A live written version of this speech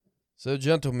So,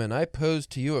 gentlemen, I pose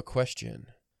to you a question.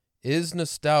 Is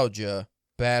nostalgia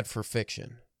bad for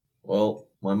fiction? Well,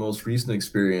 my most recent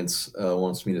experience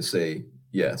wants me to say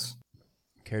yes.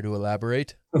 Care to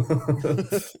elaborate?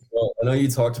 Well, I know you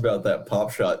talked about that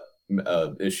Pop Shot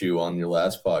issue on your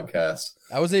last podcast.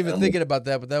 I wasn't even thinking about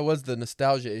that, but that was the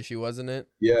nostalgia issue, wasn't it?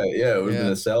 Yeah, it was the Yeah.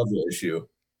 nostalgia issue.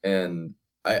 And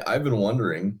I've been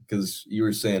wondering, because you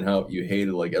were saying how you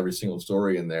hated like every single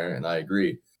story in there, and I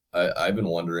agree. I've been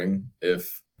wondering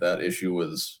if that issue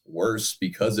was worse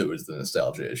because it was the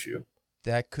nostalgia issue.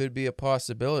 That could be a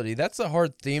possibility. That's a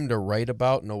hard theme to write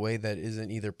about in a way that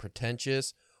isn't either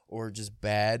pretentious or just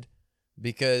bad,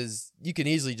 because you can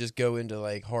easily just go into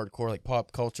like hardcore, like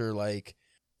pop culture, like,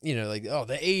 you know, like, oh,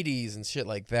 the 80s and shit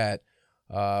like that.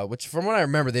 Which from what I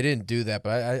remember, they didn't do that,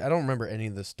 but I don't remember any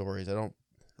of the stories. I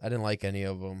didn't like any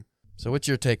of them. So what's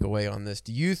your takeaway on this?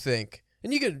 Do you think,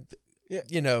 and you could,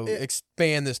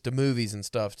 expand this to movies and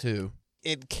stuff too.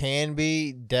 It can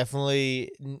be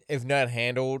definitely, if not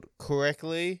handled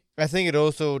correctly. I think it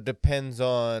also depends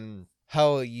on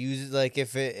how it uses, like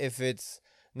if it's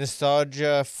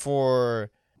nostalgia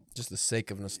for just the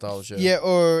sake of nostalgia. Yeah,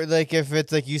 or like if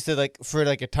it's like you said, like for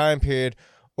like a time period,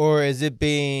 or is it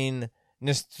being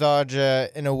nostalgia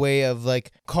in a way of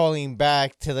like calling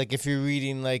back to like if you're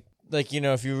reading like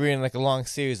if you're reading like a long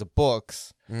series of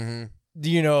books,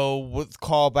 with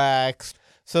callbacks.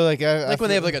 So like when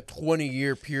they have like a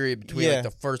 20-year period between like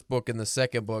the first book and the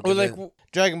second book. Or like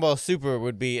Dragon Ball Super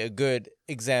would be a good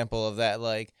example of that.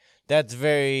 Like that's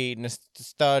very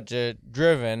nostalgia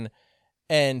driven,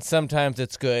 and sometimes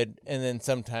it's good, and then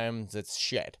sometimes it's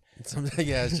shit.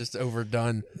 It's just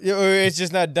overdone. Or it's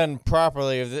just not done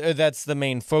properly. Or that's the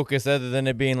main focus, other than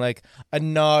it being like a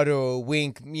nod or a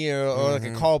wink, or like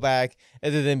a callback,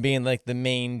 other than being like the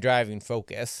main driving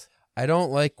focus. I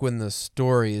don't like when the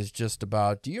story is just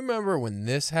about, do you remember when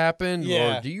this happened?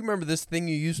 Yeah. Or do you remember this thing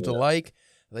you used to like?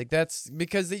 Like that's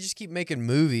because they just keep making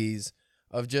movies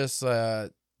of just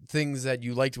things that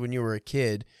you liked when you were a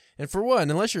kid. And for one,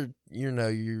 unless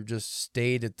you're just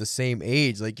stayed at the same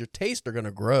age, like your tastes are going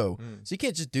to grow. So you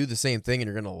can't just do the same thing and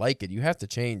you're going to like it. You have to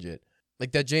change it.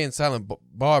 Like that Jay and Silent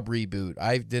Bob reboot.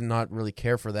 I did not really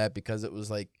care for that because it was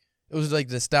like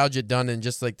nostalgia done in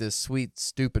just like this sweet,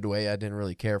 stupid way I didn't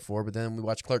really care for. But then we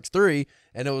watched Clerks 3,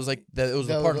 and it was like it was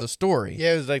a part of the story.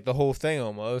 Yeah, it was like the whole thing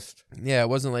almost. Yeah, it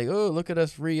wasn't like, oh, look at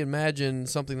us reimagine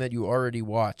something that you already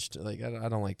watched. Like I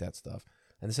don't like that stuff.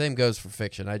 And the same goes for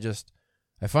fiction.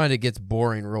 I find it gets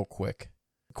boring real quick.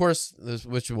 Of course,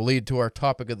 which will lead to our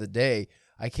topic of the day.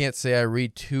 I can't say I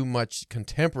read too much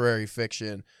contemporary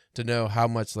fiction to know how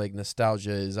much like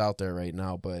nostalgia is out there right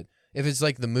now, but if it's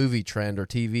like the movie trend or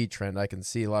TV trend, I can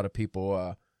see a lot of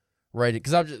people write it.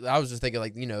 Because I was just thinking,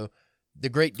 like, The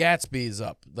Great Gatsby is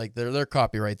up. Like, their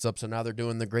copyright's up, so now they're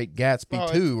doing The Great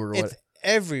Gatsby 2 or what. It's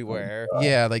everywhere.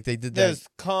 Yeah, like they did that. There's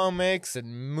comics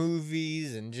and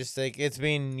movies and just like it's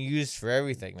being used for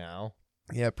everything now.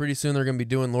 Yeah, pretty soon they're going to be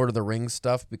doing Lord of the Rings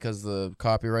stuff because the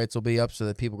copyrights will be up so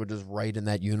that people could just write in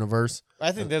that universe.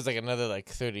 I think there's like another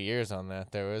 30 years on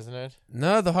that though, isn't it?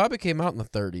 No, The Hobbit came out in the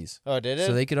 30s. Oh, did it?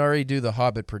 So they could already do The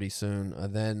Hobbit pretty soon.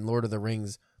 Then Lord of the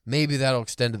Rings, maybe that'll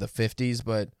extend to the 50s,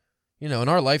 but in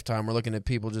our lifetime we're looking at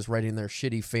people just writing their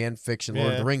shitty fan fiction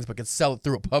Lord of the Rings but can sell it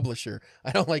through a publisher.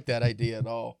 I don't like that idea at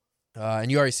all.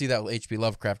 And you already see that with H.P.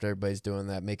 Lovecraft. Everybody's doing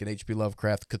that, making H.P.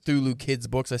 Lovecraft Cthulhu kids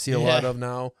books. I see a lot of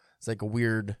now. It's like a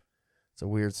weird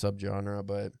subgenre,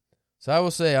 but so I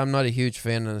will say I'm not a huge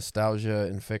fan of nostalgia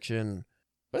in fiction,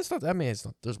 but it's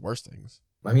not. There's worse things.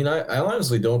 I mean, I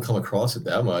honestly don't come across it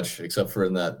that much, except for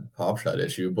in that Pop Shot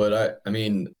issue. But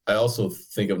I also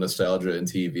think of nostalgia in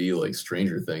TV, like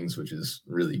Stranger Things, which is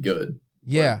really good.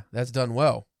 Yeah, that's done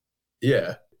well.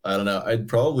 Yeah, I don't know. It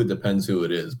probably depends who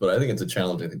it is, but I think it's a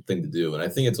challenging thing to do, and I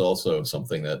think it's also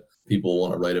something that people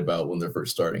want to write about when they're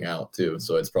first starting out too.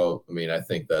 So it's probably. I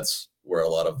think that's where a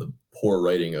lot of the poor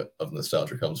writing of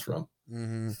nostalgia comes from.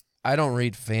 Mm-hmm. I don't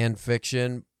read fan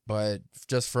fiction, but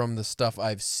just from the stuff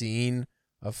I've seen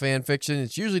of fan fiction,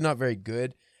 it's usually not very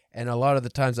good. And a lot of the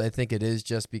times I think it is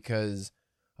just because,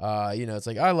 it's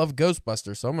like, I love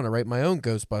Ghostbusters, so I'm going to write my own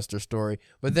Ghostbuster story.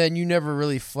 But then you never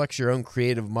really flex your own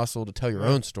creative muscle to tell your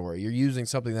own story. You're using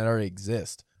something that already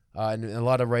exists. And a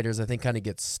lot of writers, I think, kind of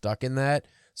get stuck in that.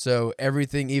 So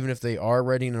everything, even if they are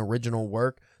writing an original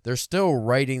work, they're still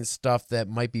writing stuff that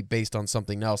might be based on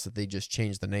something else that they just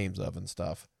changed the names of and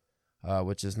stuff,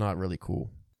 which is not really cool.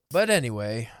 But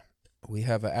anyway, we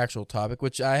have an actual topic,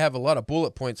 which I have a lot of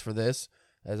bullet points for this,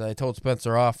 as I told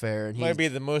Spencer off air. And might be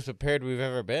the most prepared we've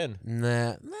ever been.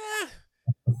 Nah.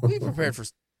 We prepared for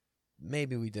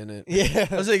maybe we didn't. Yeah.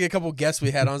 I was thinking a couple guests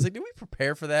we had on. I was like, did we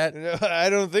prepare for that? No, I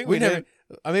don't think we never. did.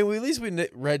 I mean, at least we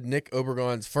read Nick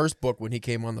Obergon's first book when he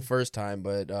came on the first time,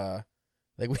 but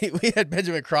like we had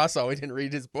Benjamin Cross on. We didn't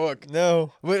read his book.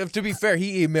 No. But to be fair,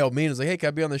 he emailed me and was like, hey, can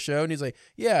I be on the show? And he's like,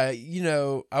 yeah,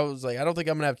 I was like, I don't think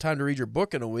I'm going to have time to read your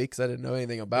book in a week because I didn't know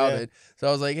anything about it. So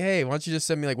I was like, hey, why don't you just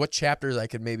send me like what chapters I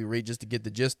could maybe read just to get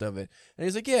the gist of it? And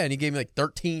he's like, yeah. And he gave me like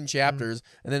 13 chapters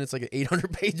and then it's like an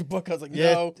 800-page book. I was like,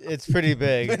 no. It's pretty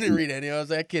big. I didn't read any. I was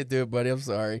like, I can't do it, buddy. I'm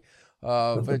sorry.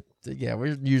 But yeah,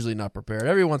 we're usually not prepared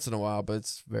every once in a while, but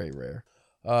it's very rare.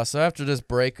 So after this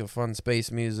break of fun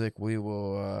space music, we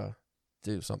will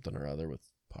do something or other with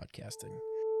podcasting.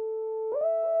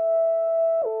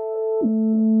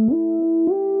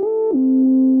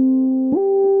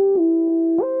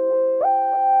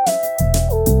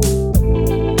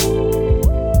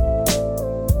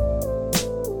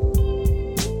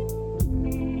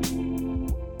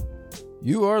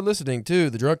 You are listening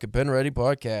to the Drunk and Pen Ready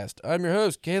podcast. I'm your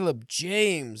host, Caleb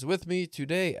James. With me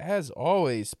today, as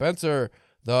always, Spencer,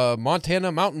 the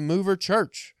Montana Mountain Mover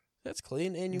Church. That's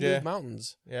clean, and you move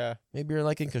mountains. Yeah. Maybe you're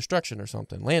like in construction or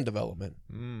something. Land development.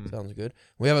 Sounds good.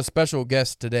 We have a special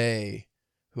guest today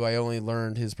who I only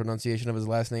learned his pronunciation of his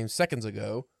last name seconds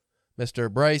ago,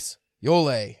 Mr. Bryce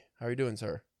Yole. How are you doing,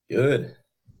 sir? Good.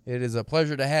 It is a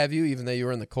pleasure to have you, even though you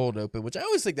were in the cold open, which I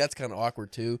always think that's kind of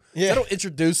awkward, too. Yeah. I don't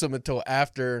introduce them until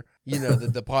after,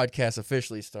 the podcast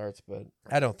officially starts, but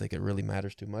I don't think it really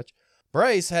matters too much.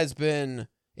 Bryce has been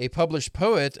a published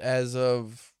poet as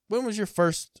of, when was your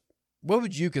first, what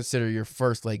would you consider your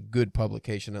first, like, good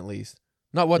publication, at least?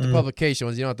 Not what the publication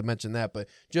was, you don't have to mention that, but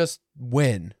just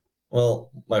when.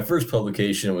 Well, my first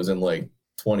publication was in, like,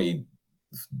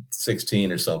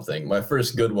 2016 or something. My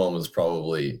first good one was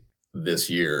probably this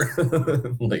year,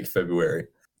 like February.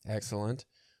 Excellent.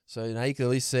 So now you can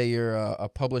at least say you're a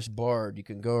published bard. You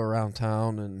can go around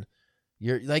town and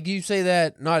you're like, you say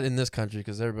that not in this country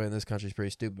because everybody in this country is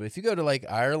pretty stupid. But if you go to like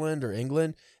Ireland or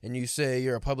England and you say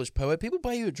you're a published poet, people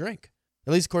buy you a drink.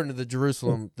 At least according to the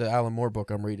Jerusalem, the Alan Moore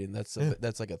book I'm reading. That's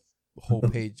like a whole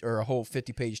page or a whole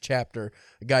 50-page chapter.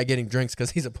 A guy getting drinks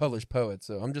because he's a published poet.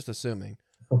 So I'm just assuming.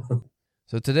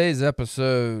 So today's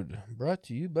episode brought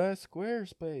to you by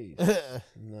Squarespace.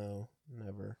 No,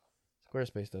 never.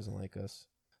 Squarespace doesn't like us.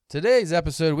 Today's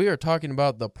episode, we are talking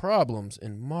about the problems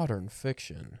in modern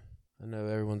fiction. I know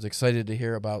everyone's excited to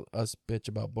hear about us bitch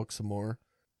about books some more,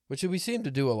 which we seem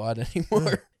to do a lot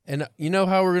anymore. And you know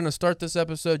how we're going to start this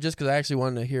episode? Just because I actually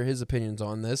wanted to hear his opinions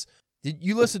on this. Did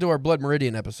you listen to our Blood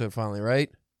Meridian episode finally, right?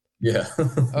 Yeah.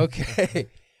 Okay.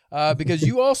 Because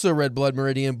you also read Blood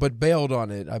Meridian, but bailed on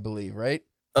it, I believe, right?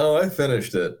 Oh, I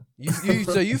finished it.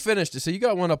 So you finished it. So you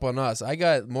got one up on us. I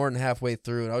got more than halfway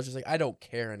through, and I was just like, I don't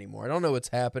care anymore. I don't know what's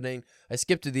happening. I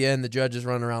skipped to the end. The judge is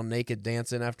running around naked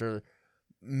dancing after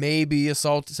maybe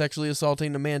sexually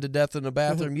assaulting a man to death in a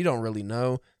bathroom. You don't really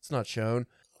know. It's not shown.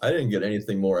 I didn't get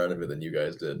anything more out of it than you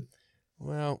guys did.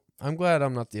 Well, I'm glad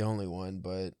I'm not the only one,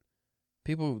 but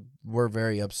people were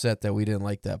very upset that we didn't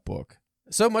like that book.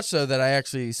 So much so that I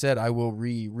actually said I will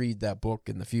reread that book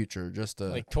in the future. Just to,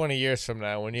 like 20 years from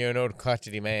now when you're an old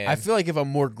crotchety man. I feel like if I'm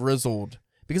more grizzled,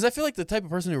 because I feel like the type of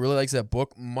person who really likes that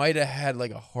book might have had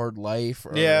like a hard life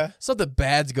or something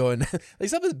bad's going, like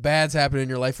something bad's happening in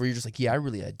your life where you're just like, yeah, I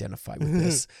really identify with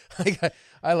this. Like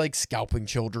I like scalping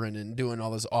children and doing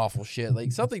all this awful shit.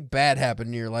 Like something bad happened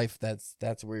in your life.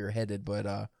 That's where you're headed. But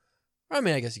I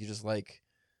mean, I guess you could just like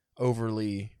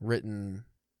overly written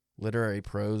literary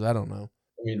prose. I don't know.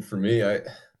 I mean, for me,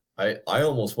 I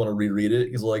almost want to reread it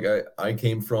because like I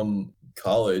came from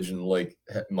college and like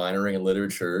minoring in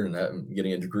literature and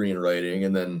getting a degree in writing,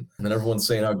 and then everyone's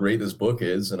saying how great this book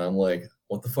is, and I'm like,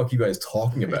 what the fuck are you guys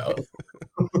talking about?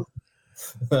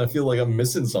 I feel like I'm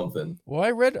missing something. Well, I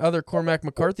read other Cormac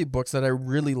McCarthy books that I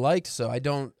really liked, so I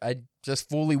just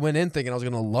fully went in thinking I was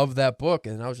gonna love that book,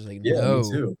 and I was just like, no.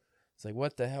 Me too. It's like,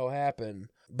 what the hell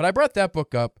happened? But I brought that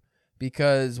book up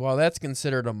because while that's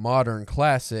considered a modern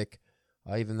classic,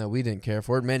 even though we didn't care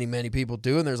for it, many, many people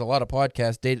do, and there's a lot of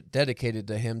podcasts dedicated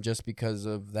to him just because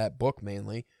of that book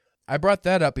mainly. I brought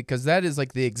that up because that is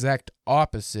like the exact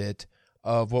opposite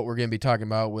of what we're going to be talking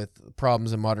about with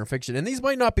problems in modern fiction. And these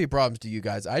might not be problems to you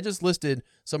guys. I just listed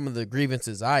some of the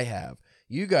grievances I have.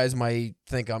 You guys might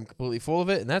think I'm completely full of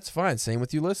it, and that's fine. Same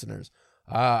with you listeners.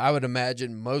 I would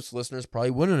imagine most listeners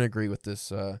probably wouldn't agree with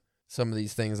this, some of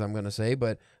these things I'm going to say,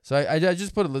 but so I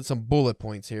just put some bullet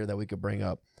points here that we could bring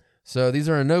up. So these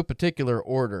are in no particular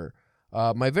order.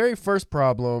 My very first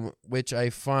problem, which I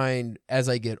find as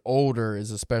I get older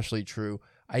is especially true,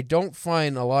 I don't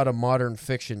find a lot of modern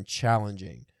fiction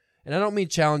challenging. and I don't mean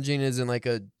challenging as in like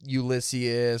a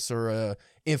Ulysses or a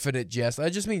Infinite Jest. I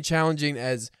just mean challenging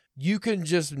as you can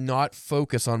just not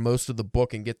focus on most of the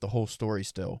book and get the whole story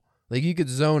still. Like you could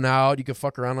zone out, you could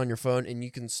fuck around on your phone, and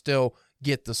you can still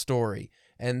get the story.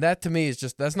 And that to me is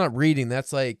just, that's not reading.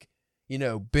 That's like,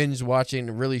 binge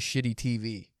watching really shitty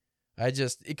TV.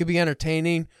 It could be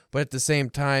entertaining, but at the same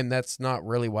time, that's not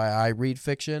really why I read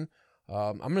fiction.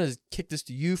 I'm going to kick this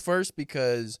to you first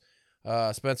because,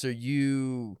 Spencer,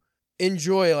 you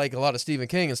enjoy like a lot of Stephen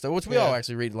King and stuff, which we all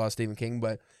actually read a lot of Stephen King,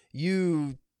 but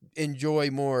you enjoy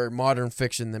more modern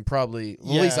fiction than probably, at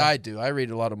least I do. I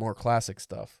read a lot of more classic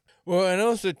stuff. Well, and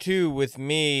also too with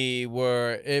me,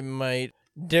 where it might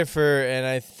differ, and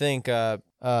I think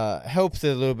helps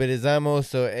it a little bit, is I'm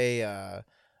also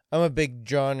I'm a big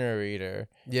genre reader.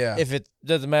 Yeah. If it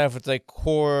doesn't matter if it's like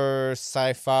horror,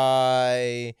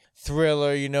 sci-fi,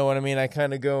 thriller, you know what I mean? I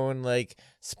kind of go in like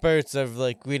spurts of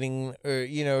like reading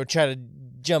or, try to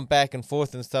jump back and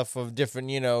forth and stuff of different,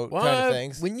 kind of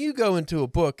things. When you go into a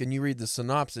book and you read the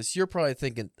synopsis, you're probably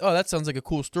thinking, oh, that sounds like a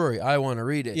cool story. I want to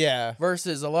read it. Yeah.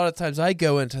 Versus a lot of times I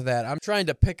go into that, I'm trying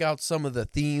to pick out some of the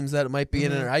themes that might be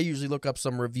in it. I usually look up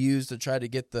some reviews to try to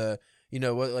get the,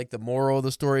 what like the moral of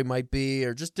the story might be,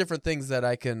 or just different things that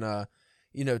I can,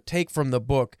 take from the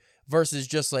book versus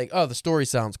just like, oh, the story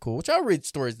sounds cool, which I'll read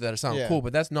stories that sound cool,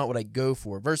 but that's not what I go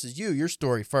for. Versus your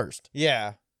story first.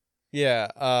 Yeah. Yeah,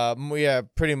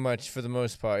 pretty much for the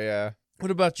most part, yeah. What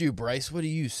about you, Bryce? What do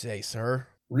you say, sir?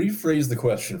 Rephrase the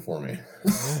question for me.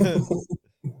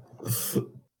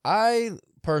 I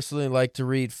personally like to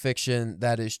read fiction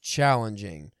that is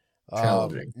challenging.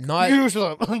 Not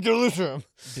Jerusalem.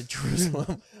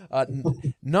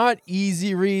 Not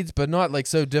easy reads, but not like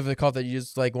so difficult that you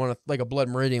just like want to, like a Blood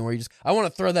Meridian where I want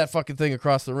to throw that fucking thing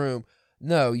across the room.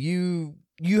 No, you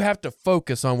have to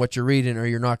focus on what you're reading or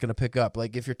you're not going to pick up.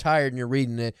 Like if you're tired and you're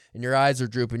reading it and your eyes are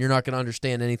drooping, you're not going to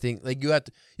understand anything. Like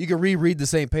you can reread the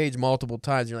same page multiple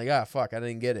times. And you're like, fuck, I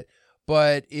didn't get it.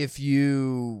 But if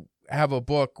you have a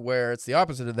book where it's the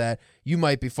opposite of that, you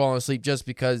might be falling asleep just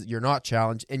because you're not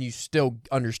challenged and you still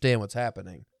understand what's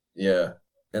happening. Yeah.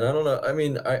 And I don't know. I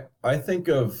mean, I think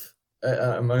of,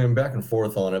 I'm back and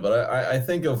forth on it, but I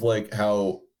think of like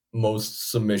how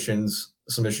most submission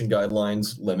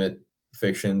guidelines limit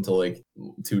fiction to like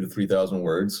 2,000 to 3,000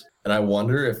 words. And I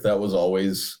wonder if that was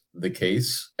always the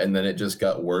case. And then it just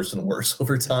got worse and worse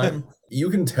over time. You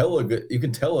can tell a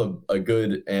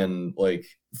good and like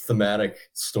thematic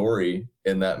story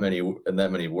in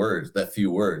that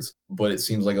few words, but it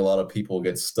seems like a lot of people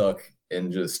get stuck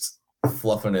in just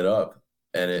fluffing it up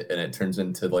and it turns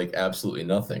into like absolutely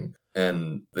nothing.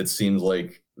 And it seems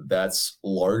like that's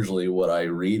largely what I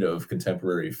read of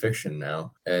contemporary fiction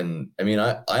now. And I mean,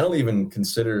 I don't even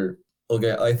consider,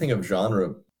 I think of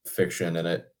genre fiction and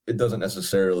it doesn't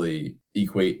necessarily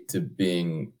equate to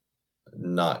being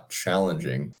not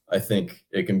challenging. I think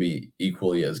it can be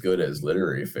equally as good as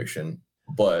literary fiction,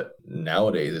 but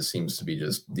nowadays it seems to be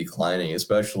just declining,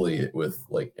 especially with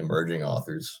like emerging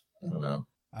authors. I don't know.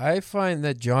 I find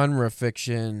that genre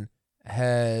fiction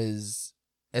has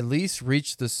at least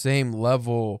reached the same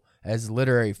level as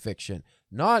literary fiction.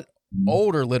 Not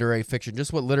older literary fiction,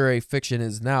 just what literary fiction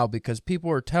is now, because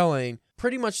people are telling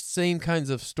pretty much the same kinds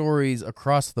of stories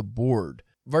across the board.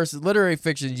 Versus literary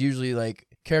fiction is usually like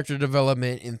character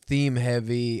development and theme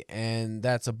heavy, and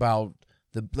that's about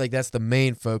that's the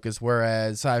main focus,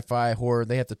 whereas sci-fi, horror,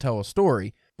 they have to tell a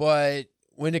story. But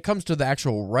when it comes to the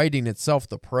actual writing itself,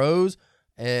 the prose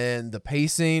and the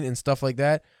pacing and stuff like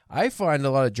that, I find a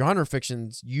lot of genre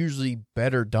fiction's usually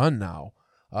better done now,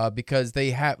 because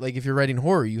they have, like, if you're writing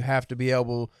horror, you have to be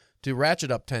able to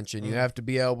ratchet up tension. You have to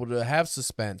be able to have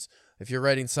suspense. If you're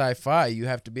writing sci-fi, you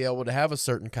have to be able to have a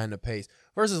certain kind of pace.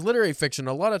 Versus literary fiction,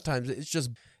 a lot of times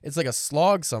it's like a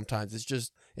slog sometimes.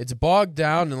 It's bogged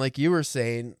down, and like you were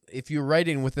saying, if you're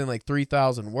writing within like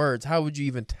 3,000 words, how would you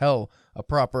even tell a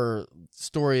proper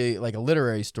story, like a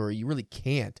literary story? You really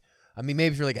can't. I mean,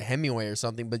 maybe if you're like a Hemingway or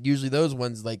something, but usually those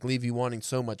ones like leave you wanting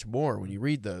so much more when you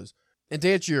read those. And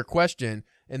to answer your question,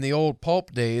 in the old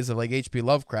pulp days of like H.P.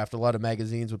 Lovecraft, a lot of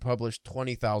magazines would publish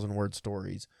 20,000 word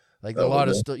stories. Like a lot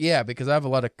of because I have a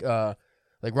lot of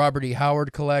like Robert E.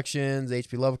 Howard collections,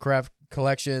 H.P. Lovecraft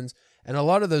collections, and a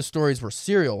lot of those stories were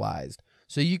serialized.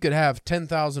 So you could have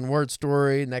 10,000 word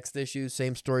story, next issue,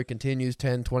 same story continues,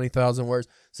 10, 20,000 words.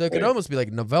 So it could almost be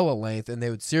like novella length, and they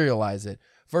would serialize it.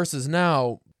 Versus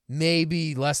now,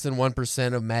 maybe less than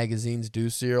 1% of magazines do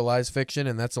serialize fiction,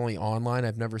 and that's only online.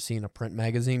 I've never seen a print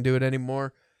magazine do it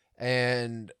anymore.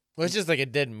 And well, it's just like a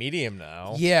dead medium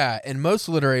now. yeah, and most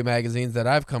literary magazines that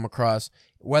I've come across,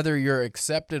 whether you're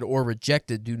accepted or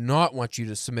rejected, do not want you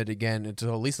to submit again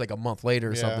until at least like a month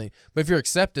later or something. But if you're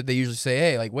accepted, they usually say,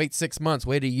 hey, like wait 6 months,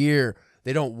 wait a year.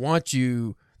 They don't want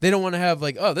you. They don't want to have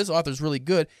like, oh, this author's really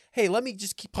good. Hey, let me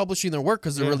just keep publishing their work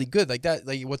because they're really good. Like that,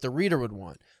 like what the reader would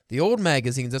want. The old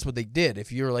magazines, that's what they did.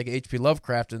 If you were like H.P.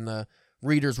 Lovecraft and the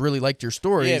readers really liked your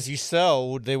stories. Yeah, if you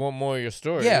sell, they want more of your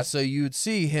stories. Yeah, so you'd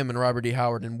see him and Robert E.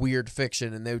 Howard in Weird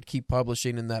Fiction, and they would keep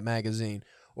publishing in that magazine.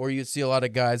 Or you'd see a lot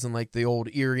of guys in like the old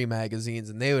Eerie magazines,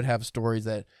 and they would have stories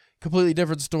that completely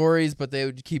different stories, but they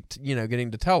would keep,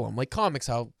 getting to tell them. Like comics,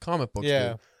 how comic books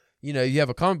do. You have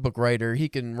a comic book writer, he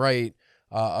can write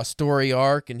a story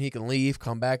arc, and he can leave,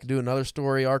 come back, and do another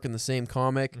story arc in the same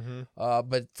comic.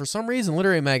 But for some reason,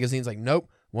 literary magazines like, nope.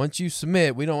 Once you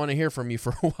submit, we don't want to hear from you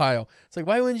for a while. It's like,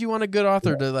 why wouldn't you want a good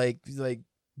author to like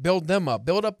build them up?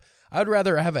 Build up. I'd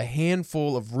rather have a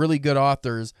handful of really good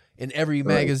authors in every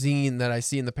magazine that I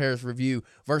see in the Paris Review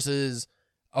versus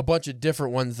a bunch of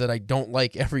different ones that I don't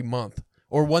like every month.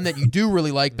 Or one that you do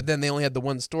really like, but then they only had the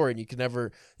one story, and you can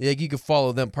never, like, you could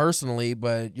follow them personally,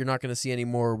 but you're not going to see any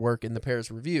more work in the Paris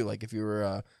Review, like if you were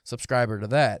a subscriber to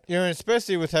that. And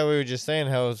especially with how we were just saying,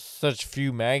 how such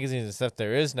few magazines and stuff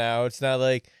there is now. It's not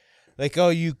like oh,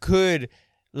 you could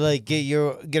like get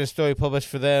a story published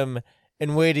for them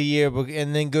and wait a year,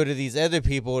 and then go to these other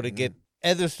people to get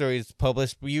other stories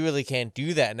published. But you really can't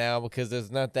do that now because there's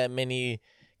not that many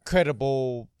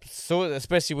credible, so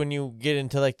especially when you get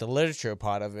into like the literature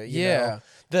part of it. You know?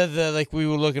 The like we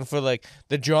were looking for like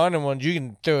the genre ones. You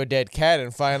can throw a dead cat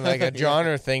and find like a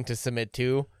genre thing to submit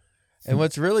to. And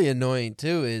what's really annoying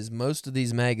too is most of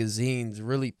these magazines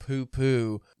really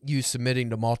poo-poo you submitting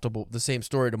to the same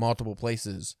story to multiple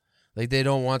places. Like they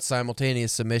don't want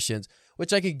simultaneous submissions,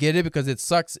 which I could get it because it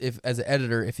sucks if, as an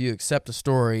editor, if you accept a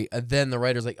story and then the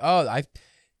writer's like, oh,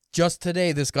 just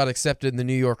today this got accepted in the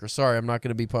New Yorker. Sorry, I'm not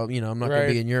going to be, I'm not going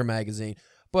to be in your magazine.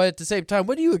 But at the same time,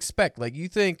 what do you expect? Like you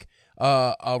think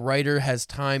a writer has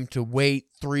time to wait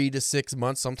 3 to 6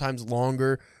 months, sometimes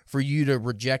longer, for you to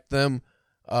reject them,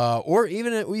 or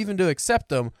even to accept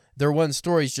them? Their one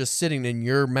story's just sitting in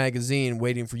your magazine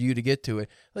waiting for you to get to it.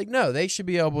 Like, no, they should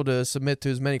be able to submit to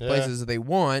as many places as they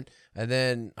want and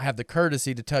then have the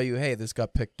courtesy to tell you, hey, this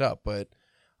got picked up. But,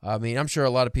 I mean, I'm sure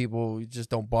a lot of people just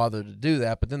don't bother to do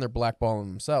that, but then they're blackballing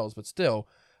themselves. But still,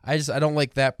 I don't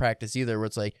like that practice either, where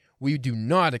it's like, we do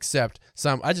not accept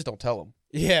some. I just don't tell them.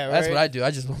 Yeah, right? That's what I do.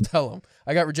 I just won't tell them.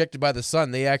 I got rejected by The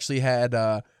Sun. They actually had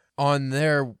on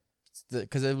their,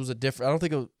 because it was a different, I don't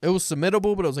think it was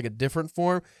submittable, but it was like a different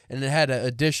form, and it had an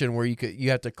addition where you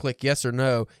have to click yes or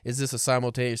no. Is this a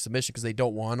simultaneous submission? Because they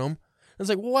don't want them. I was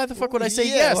like, well, why the fuck would I say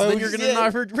yes? And then you're gonna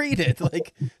not read it.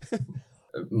 Like,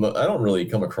 I don't really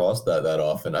come across that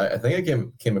often. I think I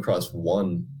came across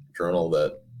one journal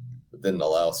that didn't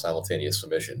allow simultaneous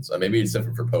submissions. Maybe it's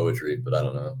different for poetry, but I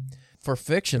don't know. For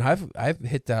fiction, I've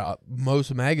hit that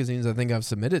most magazines I think I've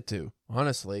submitted to,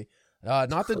 honestly.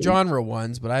 Not the genre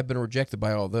ones, but I've been rejected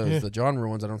by all those. Yeah. The genre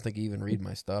ones, I don't think even read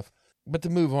my stuff. But to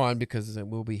move on, because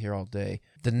we'll be here all day.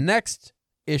 The next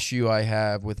issue I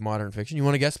have with modern fiction, you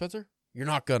want to guess, Spencer? You're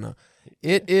not gonna.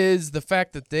 It is the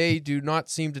fact that they do not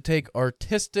seem to take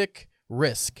artistic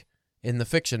risk in the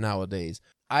fiction nowadays.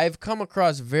 I've come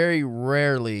across very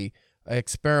rarely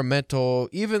experimental,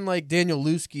 even like Daniel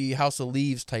Lusky, House of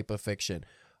Leaves type of fiction.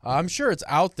 I'm sure it's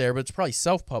out there, but it's probably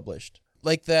self-published.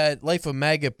 Like that Life of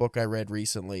Maggot book I read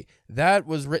recently. That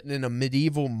was written in a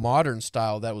medieval modern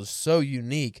style that was so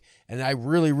unique, and I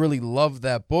really, really loved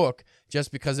that book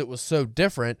just because it was so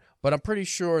different, but I'm pretty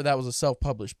sure that was a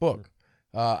self-published book.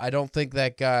 I don't think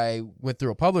that guy went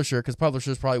through a publisher because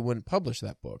publishers probably wouldn't publish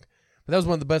that book. But that was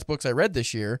one of the best books I read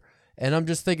this year, and I'm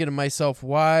just thinking to myself,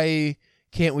 why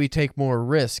can't we take more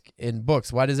risk in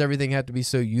books? Why does everything have to be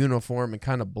so uniform and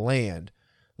kind of bland?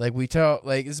 Like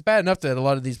it's bad enough that a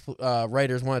lot of these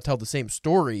writers want to tell the same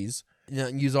stories,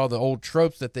 and use all the old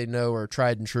tropes that they know are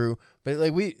tried and true.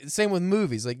 But same with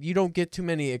movies. Like you don't get too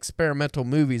many experimental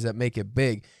movies that make it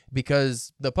big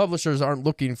because the publishers aren't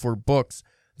looking for books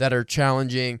that are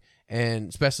challenging and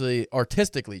especially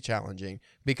artistically challenging,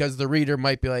 because the reader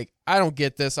might be like, I don't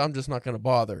get this, I'm just not going to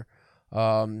bother.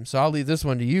 So I'll leave this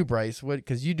one to you, Bryce,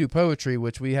 because you do poetry,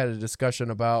 which we had a discussion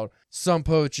about some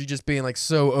poetry just being like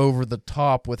so over the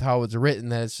top with how it's written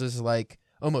that it's just like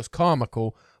almost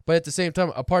comical. But at the same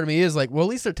time, a part of me is like, well, at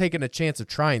least they're taking a chance of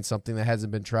trying something that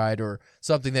hasn't been tried or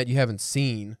something that you haven't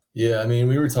seen. Yeah, I mean,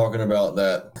 we were talking about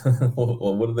that.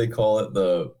 Well, what do they call it?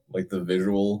 The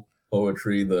visual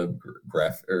poetry, the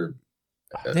graph, or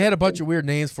they had a bunch of weird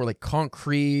names for like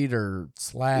concrete or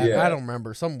slab. Yeah. I don't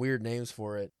remember, some weird names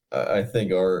for it. I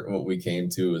think what we came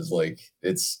to is like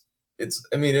it's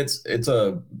I mean, it's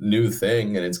a new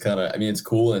thing, and it's kind of, I mean, it's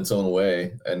cool in its own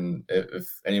way. And if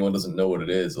anyone doesn't know what it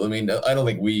is, I mean, I don't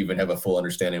think we even have a full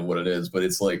understanding of what it is, but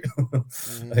it's like,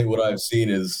 I think what I've seen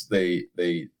is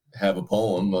they have a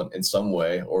poem in some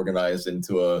way organized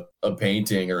into a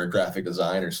painting or a graphic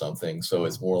design or something. So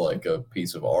it's more like a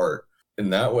piece of art in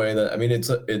that way. That, I mean,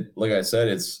 like I said,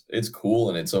 it's cool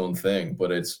in its own thing,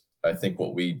 but I think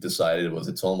what we decided was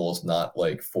it's almost not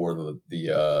like for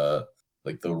the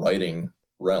like the writing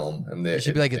realm, and It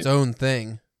should be like its own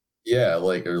thing. Yeah,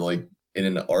 or like in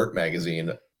an art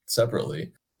magazine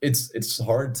separately. It's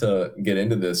hard to get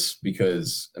into this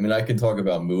because, I mean, I can talk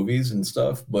about movies and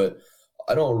stuff, but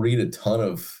I don't read a ton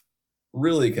of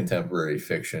really contemporary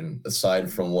fiction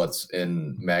aside from what's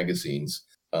in magazines,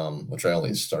 which I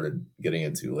only started getting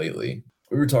into lately.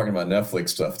 We were talking about Netflix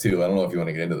stuff too. I don't know if you want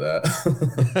to get into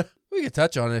that. We could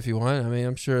touch on it if you want. I mean,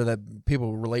 I'm sure that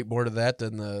people relate more to that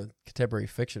than the contemporary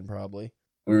fiction, probably.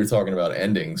 We were talking about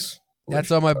endings. That's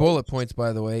on my bullet points,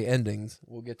 by the way. Endings.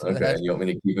 We'll get to that. Okay, you want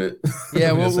me to keep it?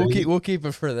 Yeah, we'll keep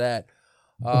it for that.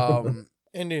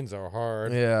 Endings are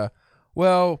hard. Yeah.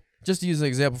 Well, just to use an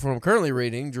example from what I'm currently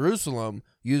reading, Jerusalem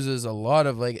uses a lot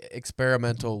of like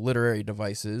experimental literary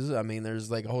devices. I mean, there's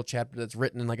like a whole chapter that's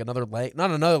written in like another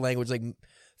not another language, like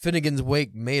Finnegan's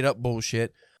Wake made up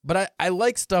bullshit. But I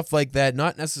like stuff like that,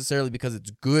 not necessarily because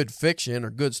it's good fiction or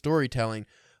good storytelling,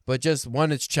 but just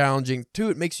one, it's challenging.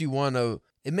 Two, it makes you want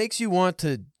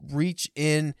to reach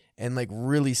in and like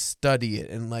really study it,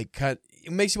 and like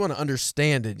it makes you want to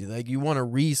understand it. Like you want to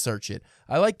research it.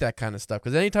 I like that kind of stuff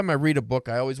because anytime I read a book,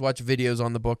 I always watch videos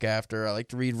on the book after. I like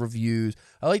to read reviews.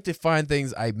 I like to find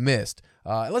things I missed,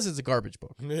 unless it's a garbage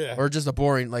book, or just a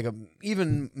boring, like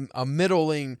even a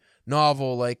middling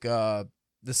novel like The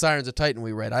Sirens of Titan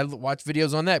we read. I watched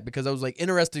videos on that because I was like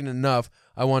interesting enough.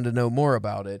 I wanted to know more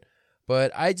about it.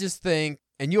 But I just think,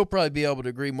 and you'll probably be able to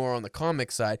agree more on the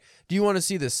comic side. Do you want to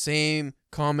see the same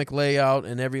comic layout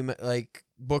in every like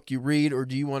book you read, or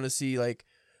do you want to see like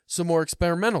some more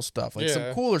experimental stuff, like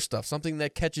some cooler stuff, something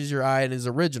that catches your eye and is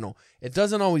original? It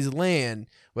doesn't always land,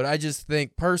 but I just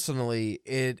think personally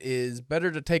it is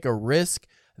better to take a risk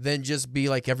than just be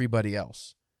like everybody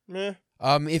else. Meh.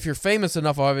 If you're famous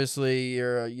enough, obviously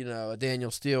you're a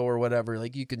Daniel Steele or whatever,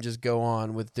 like you can just go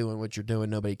on with doing what you're doing.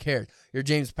 Nobody cares. You're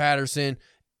James Patterson.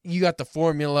 You got the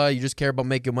formula. You just care about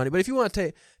making money. But if you want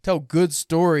to tell good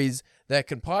stories that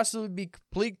can possibly be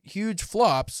complete huge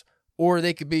flops, or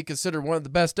they could be considered one of the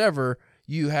best ever,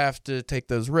 you have to take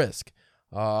those risks.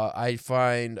 I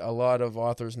find a lot of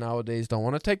authors nowadays don't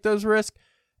want to take those risks.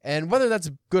 And whether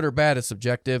that's good or bad is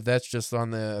subjective. That's just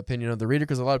on the opinion of the reader,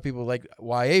 because a lot of people like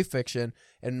YA fiction,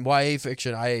 and YA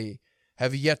fiction, I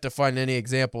have yet to find any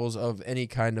examples of any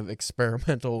kind of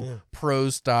experimental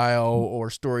prose style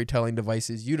or storytelling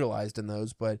devices utilized in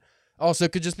those. But also,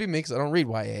 it could just be me because I don't read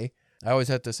YA. I always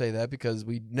have to say that because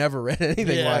we never read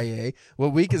anything YA.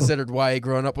 What we considered YA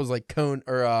growing up was like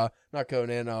Sherlock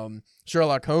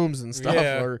Holmes and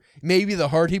stuff, or maybe the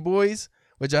Hardy Boys,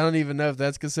 which I don't even know if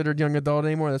that's considered young adult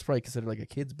anymore. That's probably considered like a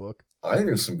kid's book. I think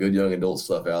there's some good young adult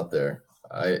stuff out there.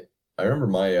 I remember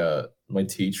my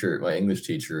teacher, my English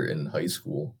teacher in high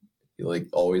school, he like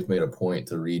always made a point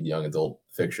to read young adult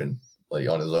fiction like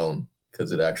on his own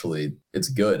because it's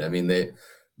good. I mean,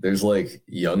 there's like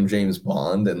young James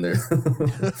Bond, and there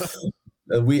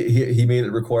he made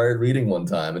it required reading one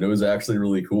time, and it was actually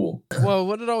really cool. Well,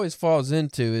 what it always falls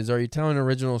into is, are you telling an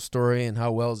original story, and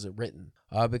how well is it written?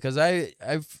 Because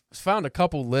I've found a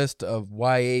couple lists of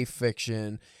YA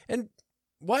fiction, and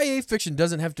YA fiction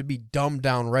doesn't have to be dumbed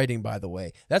down writing, by the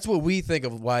way. That's what we think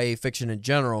of YA fiction in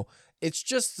general. It's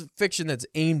just fiction that's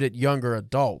aimed at younger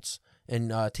adults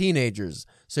and teenagers.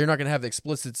 So you're not going to have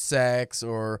explicit sex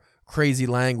or crazy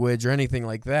language or anything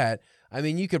like that. I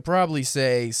mean, you could probably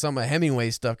say some of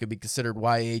Hemingway's stuff could be considered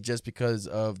YA just because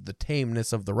of the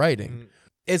tameness of the writing.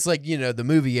 It's like, the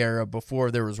movie era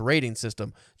before there was a rating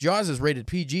system. Jaws is rated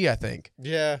PG, I think.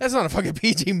 Yeah. That's not a fucking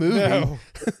PG movie. No.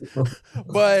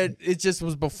 But it just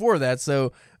was before that.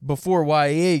 So before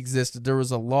YA existed, there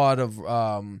was a lot of,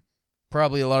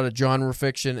 probably a lot of genre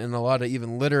fiction and a lot of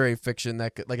even literary fiction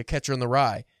that could, like A Catcher in the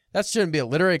Rye. That shouldn't be a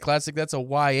literary classic. That's a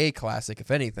YA classic, if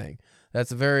anything.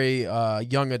 That's a very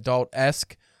young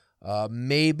adult-esque.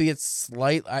 Maybe it's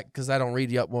slight, because I don't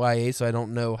read YA, so I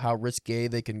don't know how risque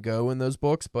they can go in those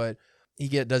books, but he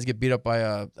does get beat up by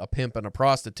a pimp and a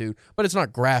prostitute, but it's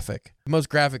not graphic. The most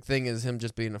graphic thing is him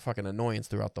just being a fucking annoyance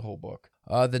throughout the whole book.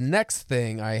 The next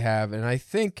thing I have, and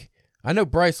I know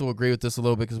Bryce will agree with this a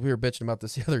little bit because we were bitching about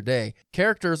this the other day.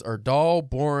 Characters are dull,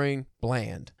 boring,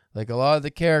 bland. Like a lot of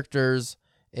the characters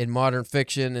in modern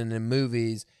fiction and in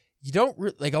movies, you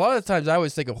don't like a lot of times I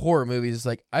always think of horror movies. It's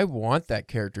like I want that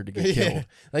character to get killed.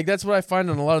 Like that's what I find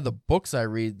in a lot of the books I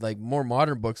read, like more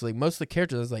modern books. Like most of the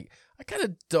characters, I was like, I kind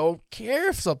of don't care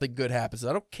if something good happens.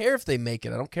 I don't care if they make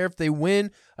it. I don't care if they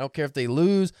win. I don't care if they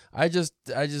lose. I just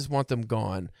want them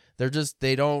gone.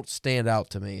 They don't stand out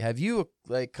to me. Have you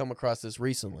like come across this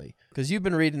recently? Because you've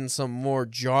been reading some more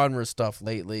genre stuff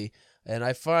lately, and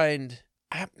I find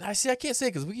I see I can't say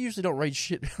because we usually don't read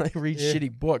shit. I read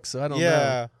shitty books, so I don't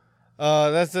know.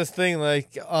 That's this thing,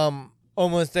 like,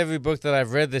 almost every book that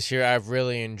I've read this year I've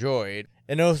really enjoyed.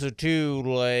 And also, too,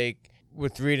 like,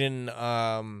 with reading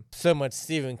so much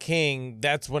Stephen King,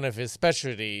 that's one of his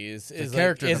specialties, is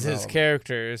his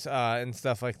characters and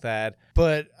stuff like that.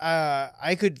 But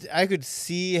I could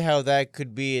see how that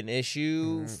could be an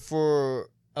issue for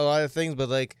a lot of things, but,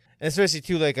 like, especially,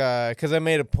 too, like, because I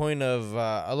made a point of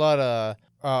a lot of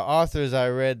authors I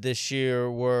read this year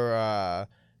were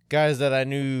guys that I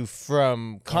knew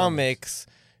from comics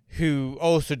who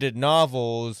also did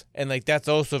novels, and like that's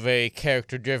also very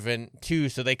character driven too,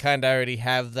 so they kind of already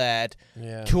have that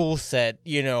tool set,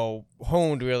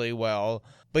 honed really well.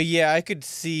 But yeah, I could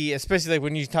see, especially like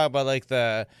when you talk about like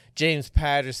the James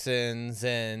Pattersons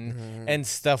and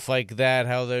stuff like that,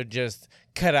 how they're just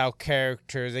cut out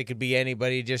characters. They could be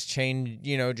anybody, just change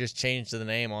the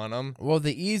name on them. Well,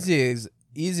 the easiest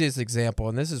example,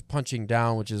 and this is Punching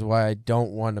Down, which is why I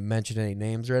don't want to mention any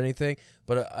names or anything,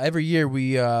 but every year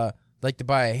we like to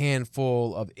buy a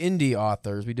handful of indie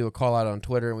authors. We do a call out on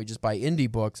Twitter, and we just buy indie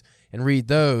books and read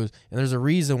those, and there's a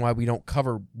reason why we don't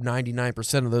cover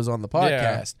 99% of those on the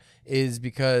podcast, is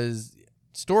because,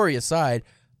 story aside,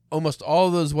 almost all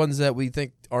of those ones that we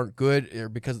think aren't good are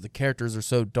because the characters are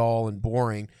so dull and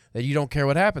boring that you don't care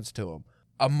what happens to them.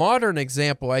 A modern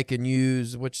example I can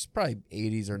use, which is probably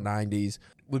 80s or 90s,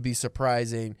 would be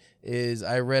surprising, is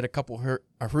I read a couple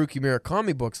Haruki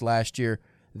Murakami books last year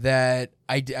that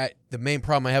the main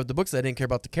problem I have with the books is I didn't care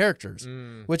about the characters,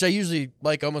 which I usually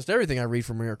like almost everything I read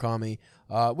from Murakami,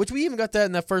 which we even got that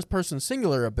in that first-person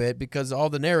singular a bit because all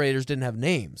the narrators didn't have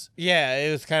names. Yeah,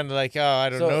 it was kind of like, oh, I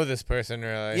don't know this person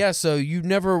really. Yeah, so you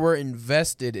never were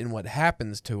invested in what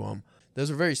happens to them. Those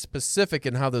are very specific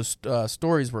in how those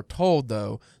stories were told,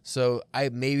 though. So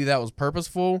maybe that was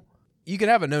purposeful. You could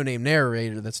have a no-name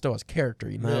narrator that still has character,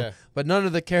 Yeah. But none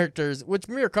of the characters, which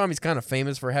Murakami's kind of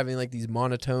famous for having like these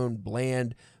monotone,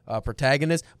 bland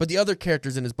protagonists, but the other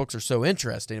characters in his books are so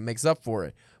interesting. It makes up for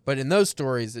it. But in those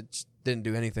stories, it just didn't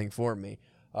do anything for me.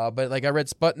 But like I read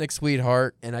Sputnik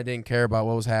Sweetheart, and I didn't care about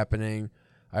what was happening.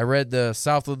 I read the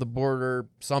South of the Border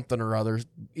something or other,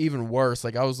 even worse.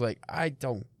 Like I was like, I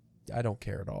don't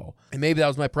care at all. And maybe that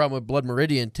was my problem with Blood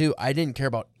Meridian too. I didn't care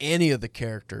about any of the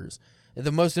characters.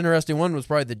 The most interesting one was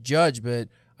probably the judge, but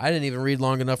I didn't even read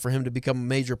long enough for him to become a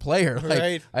major player. Like,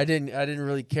 right. I didn't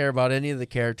really care about any of the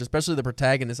characters, especially the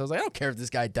protagonist. I was like, I don't care if this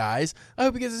guy dies. I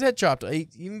hope he gets his head chopped.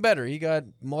 Even better, he got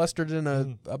molested in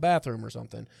a bathroom or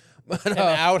something. But, an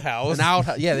outhouse.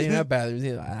 Yeah, they didn't have bathrooms.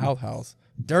 An outhouse.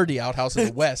 Dirty outhouse in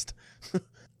the West.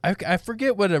 I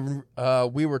forget what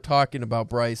we were talking about,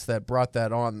 Bryce, that brought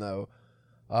that on, though.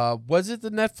 Was it the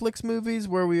Netflix movies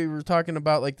where we were talking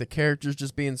about like the characters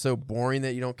just being so boring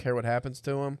that you don't care what happens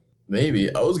to them?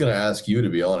 Maybe. I was going to ask you, to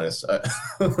be honest.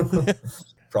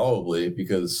 Probably,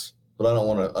 but I don't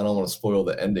want to spoil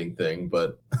the ending thing,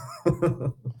 but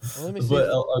let me see. But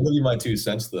I'll give you my 2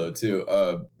 cents though too.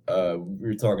 We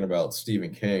were talking about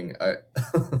Stephen King.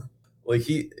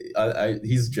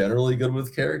 He's generally good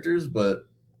with characters, but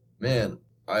man,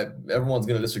 everyone's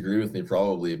going to disagree with me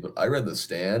probably, but I read The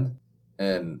Stand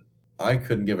and I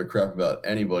couldn't give a crap about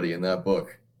anybody in that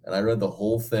book. And I read the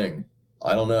whole thing.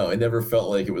 I don't know. It never felt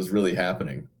like it was really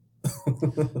happening.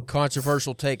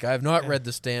 Controversial take. I have not read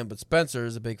The Stand, but Spencer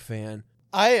is a big fan.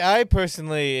 I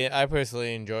personally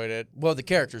enjoyed it. Well, the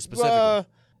characters specifically.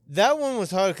 That one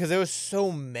was hard because there was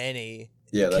so many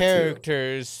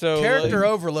characters. So character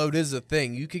overload is a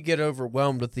thing. You could get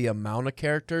overwhelmed with the amount of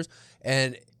characters,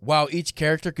 and while each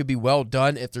character could be well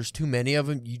done, if there's too many of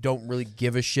them, you don't really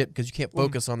give a shit because you can't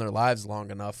focus on their lives long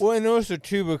enough. Well, and also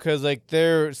too because like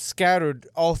they're scattered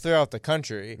all throughout the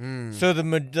country. So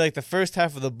the first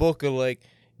half of the book are like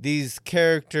these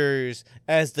characters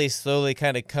as they slowly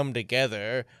kind of come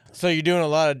together. So you're doing a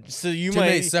lot of too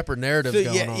many separate narratives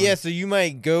going on. Yeah, so you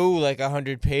might go like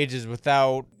 100 pages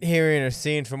without hearing or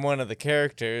seeing from one of the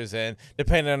characters, and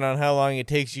depending on how long it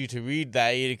takes you to read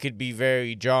that, it could be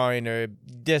very jarring or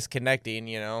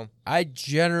disconnecting, I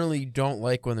generally don't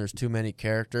like when there's too many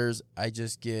characters. I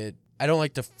don't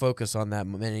like to focus on that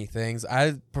many things.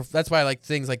 That's why I like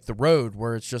things like The Road,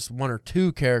 where it's just 1 or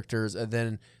 2 characters and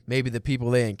then maybe the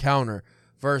people they encounter.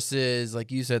 versus,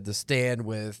 like you said, The Stand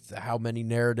with how many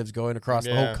narratives going across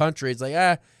the whole Yeah. country. It's like,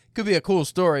 it could be a cool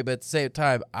story, but at the same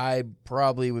time, I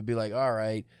probably would be like, all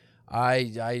right,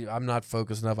 I'm not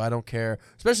focused enough. I don't care.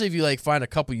 Especially if you like find a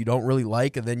couple you don't really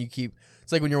like, and then you keep.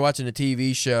 It's like when you're watching a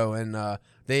TV show, and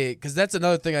because that's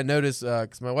another thing I noticed.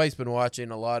 Because my wife's been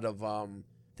watching a lot of. I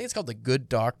think it's called The Good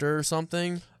Doctor or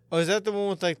something. Oh, is that the one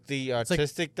with like the like-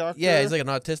 autistic doctor? Yeah, he's like an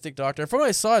autistic doctor. From what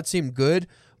I saw, it seemed good,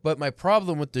 but my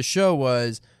problem with the show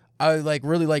was I like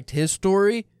really liked his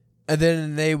story, and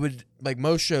then they would, like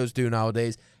most shows do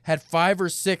nowadays, had 5 or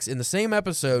 6 in the same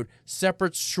episode,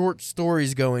 separate short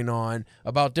stories going on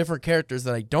about different characters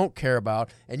that I don't care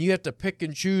about, and you have to pick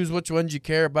and choose which ones you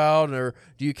care about, or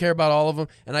do you care about all of them?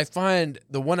 And I find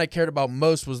the one I cared about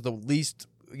most was the least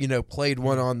played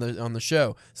one on the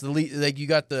show. So like you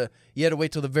had to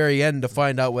wait till the very end to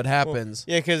find out what happens.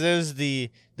 Yeah, because there's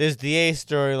the A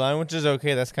storyline, which is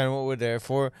okay. That's kind of what we're there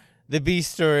for. The B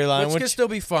storyline, Which can still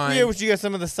be fine. Yeah, which you got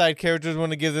some of the side characters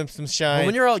want to give them some shine. But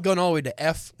when you're all going all the way to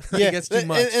F, yeah, it gets too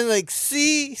much. And like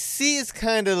C is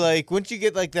kind of like once you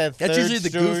get like that. That's third usually the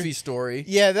story, goofy story.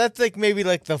 Yeah, that's like maybe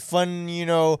like the fun,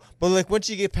 but like once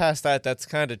you get past that, that's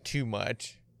kind of too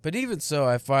much. But even so,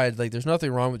 I find like there's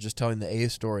nothing wrong with just telling the A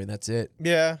story and that's it.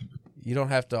 Yeah. You don't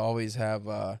have to always have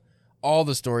all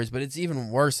the stories, but it's even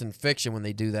worse in fiction when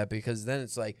they do that, because then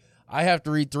it's like I have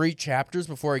to read 3 chapters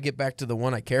before I get back to the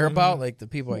one I care about, like the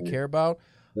people I care about.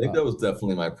 I think that was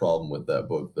definitely my problem with that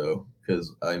book, though,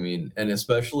 because I mean, and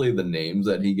especially the names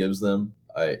that he gives them.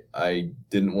 I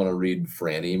didn't want to read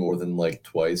Franny more than like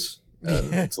twice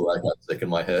until I got sick in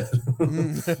my head.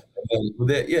 And with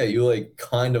that, yeah, you like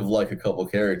kind of like a couple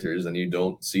characters, and you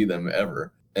don't see them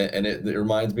ever. And it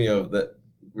reminds me of that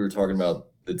we were talking about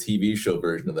the TV show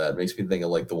version of that. It makes me think of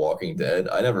like The Walking Dead.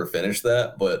 I never finished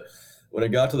that, but when it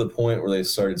got to the point where they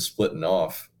started splitting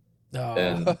off. Oh.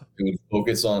 And it would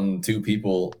focus on 2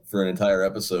 people for an entire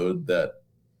episode that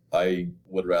I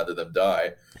would rather them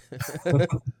die. It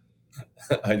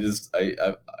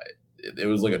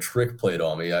was like a trick played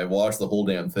on me. I watched the whole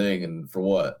damn thing, and for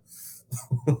what?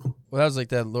 Well, that was like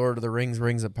that Lord of the Rings,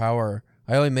 Rings of Power.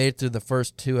 I only made it through the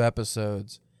first 2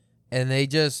 episodes, and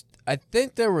I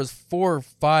think there was 4 or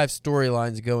 5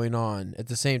 storylines going on at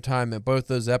the same time in both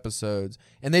those episodes,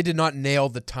 and they did not nail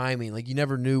the timing. Like, you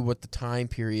never knew what the time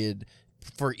period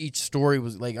for each story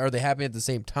was. Like, are they happening at the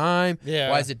same time? Yeah.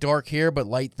 Why is it dark here but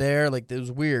light there? Like, it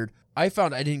was weird. I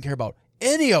found I didn't care about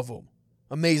any of them.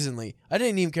 Amazingly, I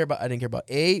didn't care about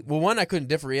A. Well, one I couldn't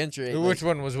differentiate. Which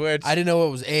one was which? I didn't know what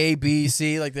was A, B,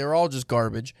 C. Like, they were all just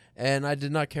garbage, and I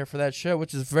did not care for that show,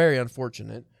 which is very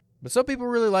unfortunate. But some people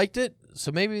really liked it,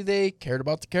 so maybe they cared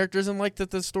about the characters and liked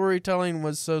that the storytelling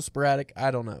was so sporadic.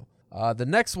 I don't know. The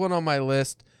next one on my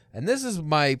list, and this is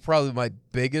probably my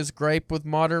biggest gripe with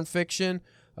modern fiction,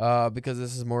 because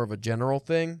this is more of a general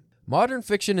thing. Modern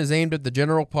fiction is aimed at the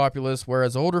general populace,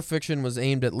 whereas older fiction was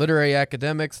aimed at literary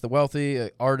academics, the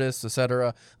wealthy, artists,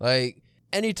 etc. Like,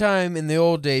 anytime in the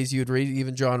old days you'd read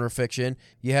even genre fiction,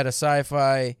 you had a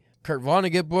sci-fi Kurt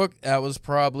Vonnegut book, that was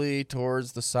probably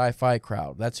towards the sci-fi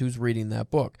crowd. That's who's reading that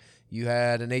book. You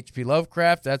had an H.P.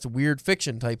 Lovecraft, that's weird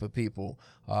fiction type of people.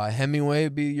 Hemingway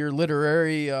would be your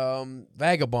literary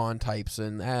vagabond types,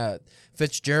 and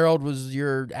Fitzgerald was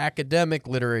your academic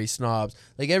literary snobs.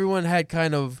 Like, everyone had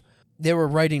they were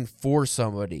writing for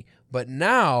somebody. But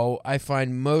now I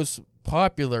find most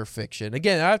popular fiction,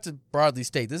 again, I have to broadly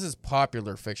state, this is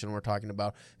popular fiction we're talking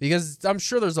about, because I'm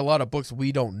sure there's a lot of books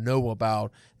we don't know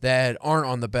about that aren't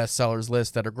on the bestsellers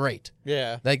list that are great.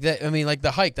 Yeah. Like that, I mean, like The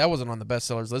Hike, that wasn't on the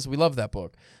bestsellers list. We love that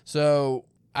book. So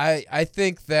I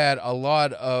think that a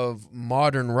lot of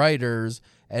modern writers,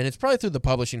 and it's probably through the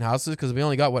publishing houses, because we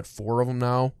only got 4 of them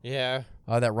now Yeah.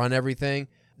 that run everything.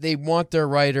 They want their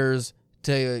writers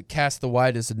to cast the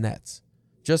widest of nets.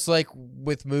 Just like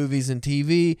with movies and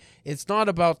TV, it's not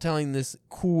about telling this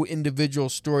cool individual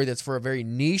story that's for a very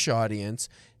niche audience.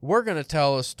 We're going to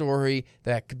tell a story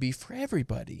that could be for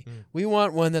everybody. We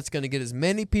want one that's going to get as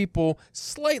many people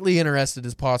slightly interested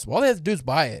as possible. All they have to do is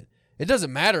buy it. It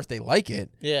doesn't matter if they like it.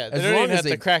 Yeah, they As don't long even as have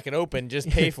they- to crack it open, just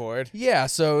pay for it. Yeah,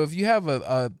 so if you have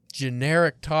a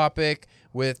generic topic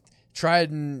with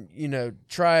tried and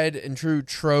true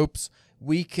tropes,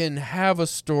 we can have a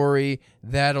story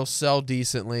that'll sell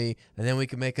decently, and then we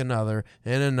can make another,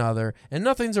 and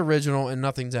nothing's original and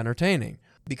nothing's entertaining.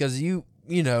 Because you've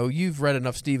read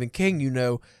enough Stephen King,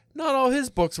 not all his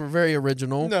books were very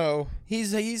original. No.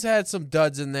 He's had some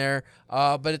duds in there,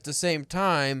 but at the same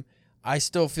time, I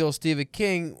still feel Stephen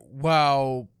King,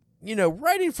 while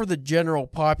writing for the general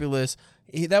populace,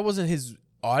 that wasn't his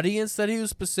audience that he was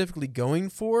specifically going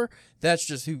for. That's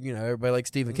just who, everybody likes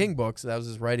Stephen King books. That was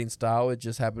his writing style. It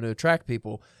just happened to attract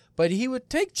people. But he would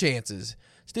take chances.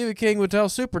 Stephen King would tell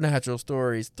supernatural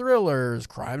stories, thrillers,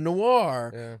 crime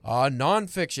noir,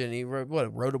 nonfiction. He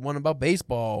wrote one about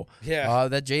baseball. Yeah.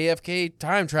 That JFK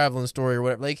time traveling story or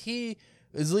whatever. Like, he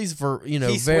is, at least for,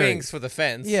 he swings for the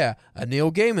fence. Yeah.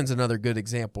 Neil Gaiman's another good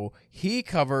example. He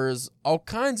covers all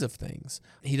kinds of things.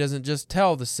 He doesn't just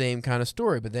tell the same kind of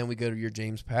story, but then we go to your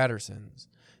James Pattersons.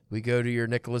 We go to your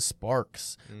Nicholas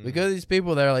Sparks. We go to these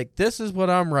people that are like, this is what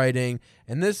I'm writing,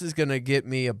 and this is going to get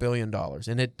me $1 billion.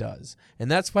 And it does.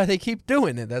 And that's why they keep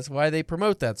doing it. That's why they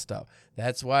promote that stuff.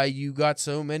 That's why you got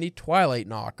so many Twilight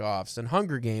knockoffs and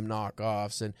Hunger Game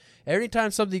knockoffs. And every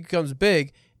time something becomes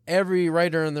big, every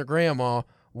writer and their grandma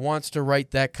wants to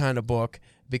write that kind of book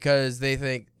because they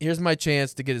think, here's my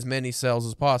chance to get as many sales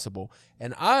as possible.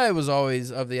 And I was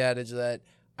always of the adage that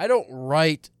I don't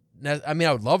write. I mean,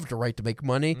 I would love to write to make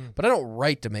money, but I don't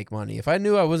write to make money. If I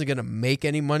knew I wasn't going to make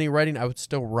any money writing, I would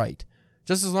still write,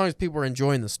 just as long as people are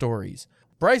enjoying the stories.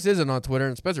 Bryce isn't on Twitter,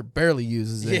 and Spencer barely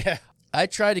uses it. Yeah. I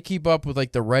try to keep up with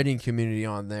like the writing community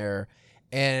on there,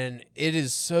 and it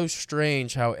is so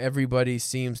strange how everybody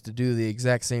seems to do the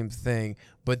exact same thing,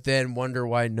 but then wonder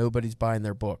why nobody's buying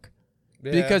their book.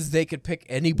 Yeah. Because they could pick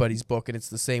anybody's book, and it's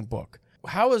the same book.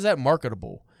 How is that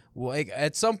marketable? Like,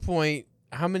 at some point,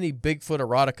 how many Bigfoot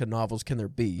erotica novels can there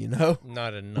be,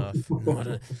 Not enough.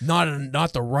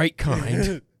 Not the right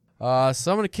kind. So I'm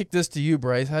going to kick this to you,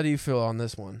 Bryce. How do you feel on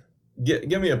this one?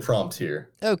 Give me a prompt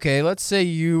here. Okay, let's say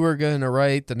you were going to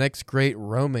write the next great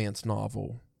romance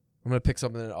novel. I'm going to pick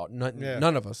something that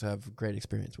none of us have great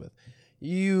experience with.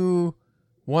 You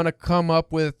want to come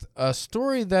up with a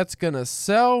story that's going to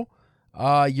sell.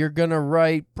 You're going to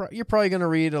write, you're probably going to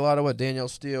read a lot of Danielle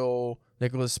Steele,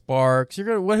 Nicholas Sparks,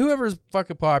 whoever's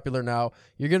fucking popular now,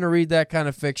 you're going to read that kind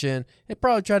of fiction and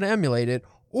probably try to emulate it.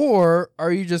 Or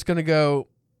are you just going to go,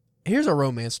 here's a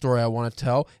romance story I want to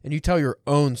tell, and you tell your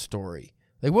own story?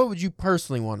 Like, what would you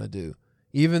personally want to do?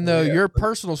 Even though your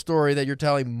personal story that you're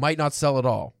telling might not sell at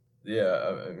all.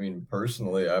 Yeah, I mean,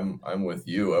 personally, I'm with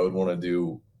you. I would want to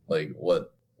do like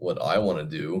what I want to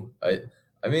do.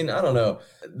 I mean, I don't know.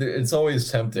 It's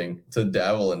always tempting to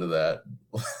dabble into that,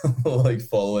 like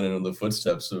following in the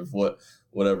footsteps of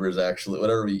whatever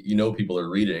people are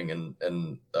reading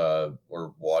and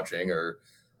or watching, or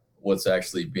what's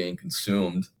actually being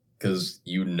consumed, because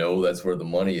that's where the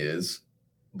money is.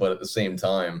 But at the same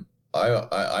time,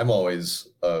 I'm always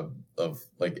of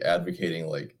like advocating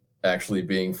like actually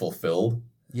being fulfilled.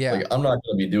 Yeah, like I'm not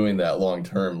going to be doing that long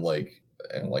term, like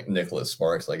Nicholas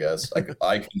Sparks, I guess.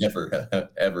 I can never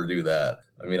ever do that.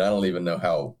 I mean, I don't even know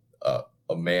how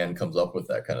a man comes up with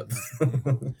that kind of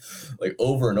thing. Like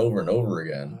over and over and over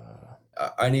again.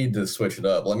 I need to switch it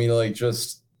up. I mean, like,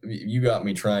 just you got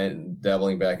me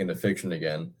dabbling back into fiction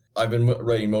again. I've been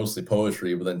writing mostly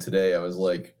poetry, but then today I was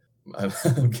like,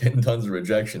 I'm getting tons of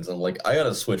rejections. I'm like, I got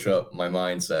to switch up my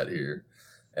mindset here.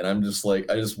 And I'm just like,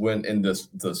 I just went into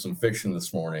some fiction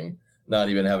this morning, not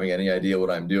even having any idea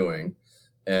what I'm doing,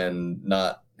 and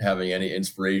not having any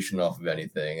inspiration off of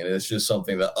anything. And it's just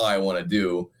something that I want to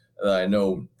do that I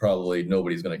know probably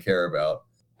nobody's going to care about.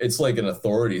 It's like an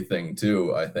authority thing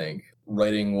too, I think.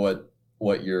 Writing what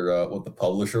the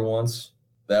publisher wants,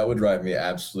 that would drive me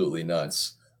absolutely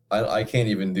nuts. I can't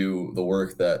even do the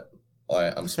work that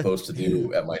I'm supposed to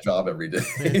do at my job every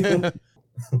day.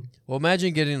 Well,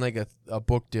 imagine getting like a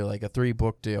book deal, like a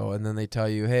 3-book deal, and then they tell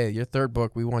you, hey, your 3rd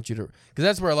book, we want you to... Because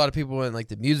that's where a lot of people in like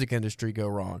the music industry go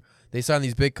wrong. They sign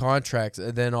these big contracts,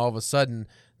 and then all of a sudden,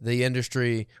 the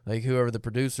industry, like whoever the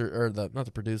producer, or not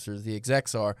the producers, the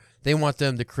execs are, they want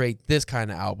them to create this kind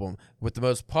of album with the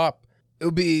most pop.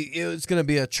 It's going to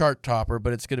be a chart topper,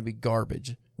 but it's going to be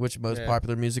garbage, which most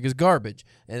popular music is garbage.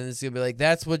 And it's going to be like,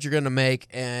 that's what you're going to make,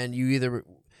 and you'll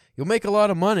make a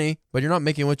lot of money, but you're not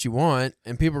making what you want,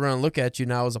 and people are going to look at you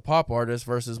now as a pop artist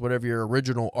versus whatever your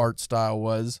original art style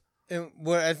was. And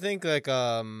what I think, like,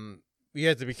 you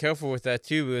have to be careful with that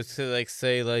too, is to like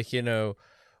say, like,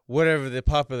 whatever the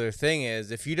popular thing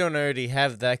is, if you don't already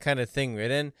have that kind of thing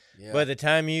written, by the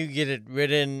time you get it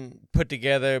written, put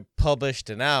together,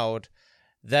 published, and out,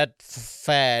 that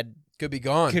fad could be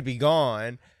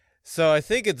gone. So I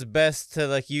think it's best to,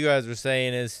 like you guys were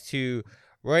saying, is to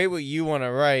write what you want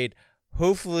to write.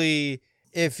 Hopefully,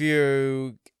 if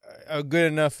you are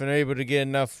good enough and able to get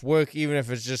enough work, even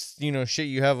if it's just, shit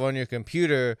you have on your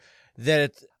computer, that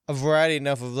it's a variety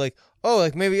enough of like,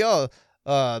 maybe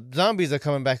zombies are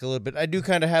coming back a little bit. I do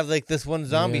kind of have like this one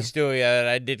zombie story that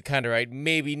I did kind of write.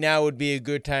 Maybe now would be a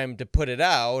good time to put it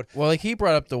out. Well, like he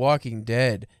brought up The Walking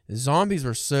Dead. Zombies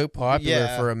were so popular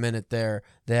for a minute there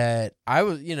that I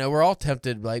was, we're all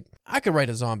tempted. Like, I could write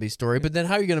a zombie story, but then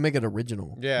how are you going to make it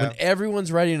original? Yeah. When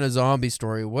everyone's writing a zombie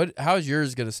story, how's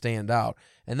yours going to stand out?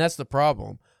 And that's the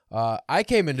problem. I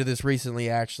came into this recently,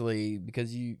 actually,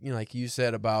 because like you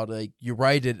said about like you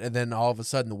write it and then all of a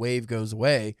sudden the wave goes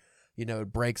away.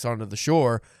 It breaks onto the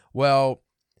shore. Well,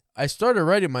 I started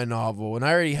writing my novel and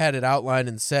I already had it outlined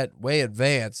and set way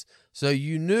advanced. So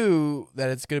you knew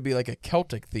that it's going to be like a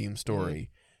Celtic theme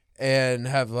story and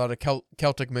have a lot of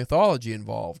Celtic mythology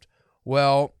involved.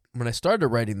 Well, when I started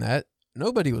writing that,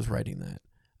 nobody was writing that.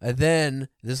 And then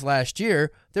this last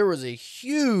year, there was a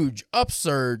huge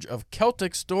upsurge of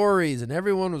Celtic stories, and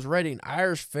everyone was writing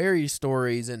Irish fairy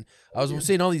stories. And I was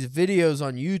seeing all these videos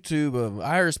on YouTube of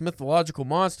Irish mythological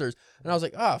monsters, and I was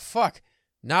like, "Oh fuck!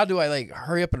 Now do I like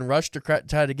hurry up and rush to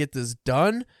try to get this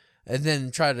done, and then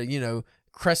try to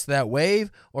crest that wave,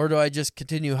 or do I just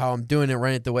continue how I'm doing it,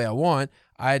 run it the way I want?"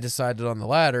 I decided on the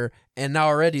latter, and now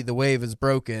already the wave is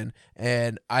broken,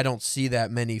 and I don't see that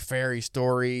many fairy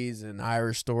stories and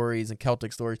Irish stories and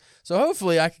Celtic stories. So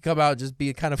hopefully I can come out and just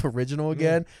be kind of original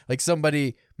again, like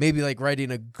somebody maybe like writing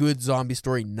a good zombie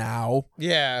story now.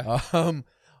 Yeah.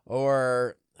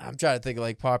 Or I'm trying to think of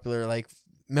like popular, like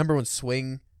remember when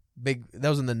swing that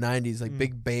was in the 90s, like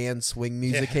big band swing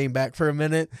music came back for a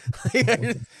minute.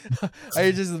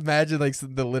 I just imagine like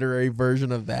the literary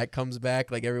version of that comes back,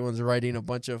 like everyone's writing a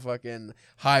bunch of fucking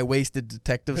high-waisted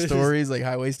detective stories, like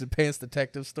high-waisted pants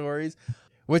detective stories,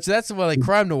 which that's what, like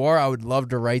crime noir, I would love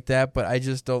to write that, but I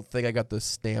just don't think I got the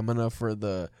stamina for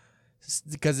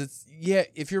because it's,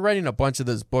 if you're writing a bunch of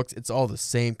those books, it's all the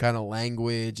same kind of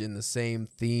language and the same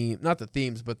theme, not the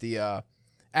themes, but the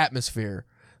atmosphere.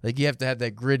 Like, you have to have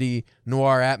that gritty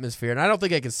noir atmosphere, and I don't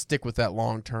think I can stick with that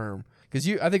long term. Because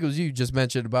I think it was you just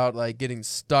mentioned about like getting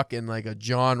stuck in like a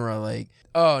genre, like,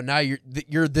 oh, now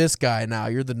you're this guy now,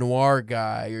 you're the noir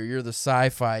guy, or you're the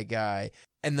sci-fi guy,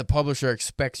 and the publisher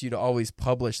expects you to always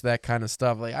publish that kind of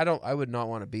stuff. Like, I would not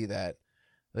want to be that.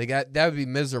 Like, that would be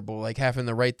miserable. Like having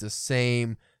to write the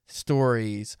same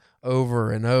stories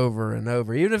over and over and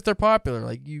over, even if they're popular.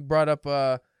 Like you brought up,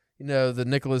 the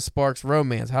Nicholas Sparks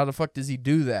romance. How the fuck does he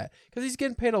do that? Because he's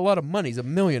getting paid a lot of money. He's a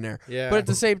millionaire. Yeah. But at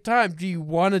the same time, do you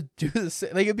want to do the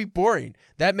same? Like, it'd be boring.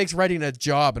 That makes writing a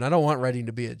job, and I don't want writing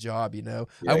to be a job, Yeah,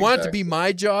 I want it to be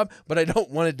my job, but I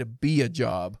don't want it to be a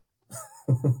job.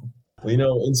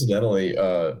 Well, incidentally,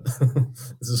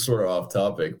 this is sort of off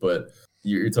topic, but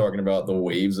you're talking about the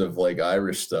waves of like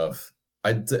Irish stuff.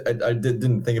 I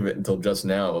didn't think of it until just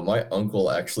now, but my uncle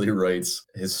actually writes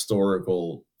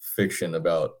historical fiction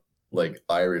about like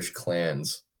Irish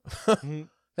clans.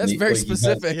 That's very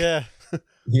specific.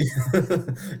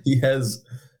 He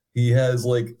has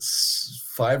like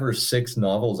 5 or 6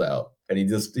 novels out, and he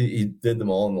did them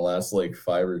all in the last like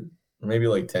 5 or maybe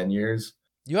like 10 years.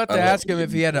 You have to ask him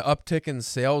if he had an uptick in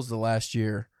sales the last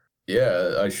year.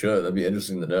 Yeah, I should. That'd be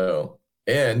interesting to know.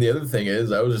 And the other thing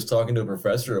is, I was just talking to a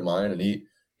professor of mine, and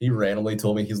he randomly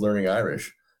told me he's learning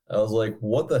Irish. I was like,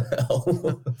 what the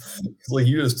hell? It's like,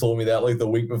 you just told me that like the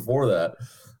week before that.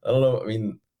 I don't know. I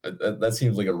mean, that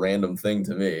seems like a random thing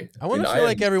to me. I want to feel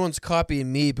like everyone's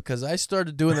copying me, because I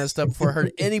started doing that stuff before I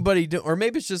heard anybody do. Or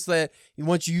maybe it's just that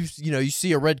once you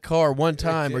see a red car one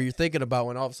time, or you're thinking about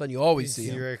one, all of a sudden you always see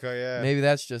it. Red car, yeah. Maybe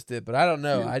that's just it. But I don't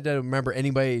know. Yeah. I don't remember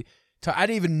anybody. I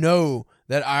didn't even know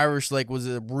that Irish like was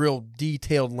a real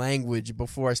detailed language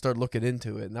before I started looking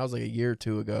into it, and that was like a year or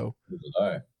two ago.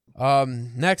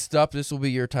 Next up, this will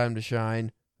be your time to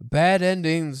shine. Bad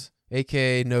endings,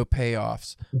 aka no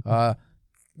payoffs.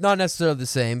 Not necessarily the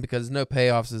same, because no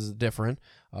payoffs is different.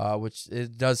 Which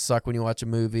it does suck when you watch a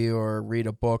movie or read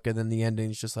a book and then the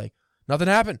ending's just like nothing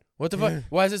happened. What the fuck?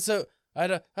 Why is it so?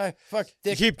 Fuck.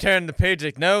 You keep turning the page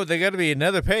like, no, there got to be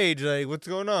another page. Like, what's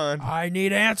going on? I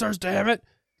need answers, damn it.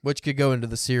 Which could go into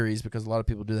the series, because a lot of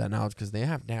people do that now because they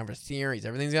have to have a series.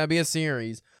 Everything's got to be a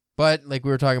series. But like we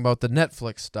were talking about the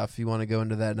Netflix stuff, you want to go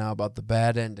into that now about the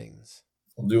bad endings.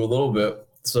 I'll do a little bit.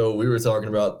 So we were talking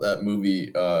about that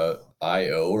movie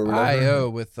I.O. or whatever. I.O.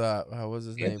 with what was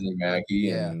his name? Anthony Mackie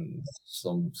and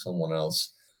someone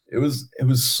else. It was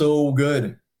so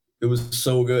good. It was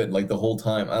so good, like the whole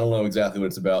time. I don't know exactly what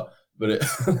it's about, but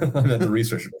I had to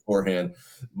research it beforehand.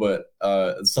 But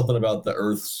it's something about the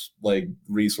Earth's like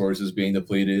resources being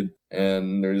depleted,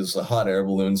 and there's a hot air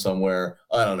balloon somewhere.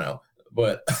 I don't know,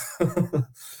 but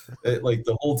like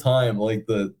the whole time, like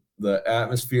the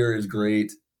atmosphere is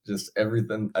great. Just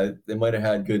everything. They might have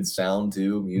had good sound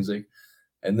too, music,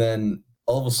 and then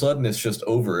all of a sudden it's just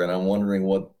over, and I'm wondering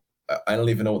what, I don't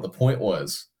even know what the point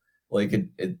was. Like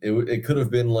it could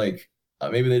have been like,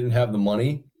 maybe they didn't have the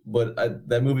money, but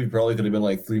that movie probably could have been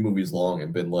like 3 movies long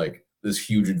and been like this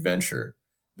huge adventure,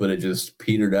 but it just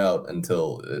petered out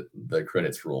until the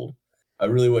credits rolled. I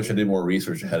really wish I did more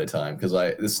research ahead of time, because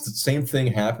this same thing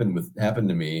happened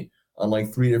to me on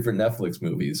like 3 different Netflix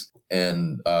movies,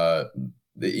 and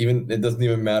it doesn't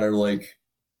even matter like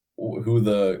who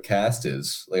the cast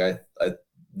is. Like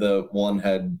the one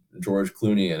had George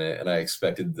Clooney in it, and I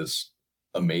expected this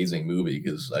amazing movie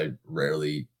because I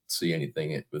rarely see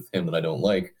anything with him that I don't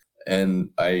like, and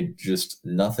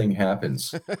nothing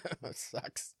happens. That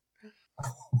sucks.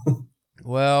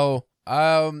 Well,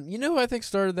 you know who I think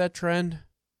started that trend?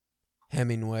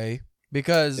 Hemingway.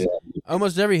 Because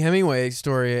almost every Hemingway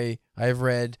story I've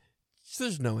read,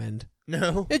 there's no end.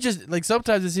 No. It just, like,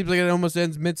 sometimes it seems like it almost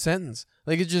ends mid-sentence.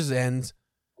 Like, it just ends.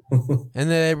 And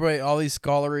then everybody, all these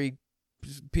scholarly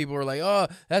people are like, oh,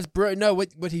 that's brilliant. No,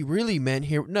 what he really meant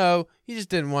here, no, he just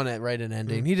didn't want to write an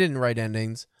ending. He didn't write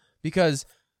endings because,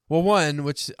 well, one,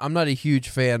 which I'm not a huge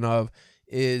fan of,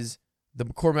 is the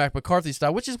Cormac McCarthy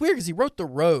style, which is weird because he wrote The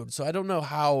Road, so I don't know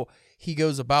how he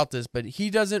goes about this, but he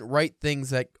doesn't write things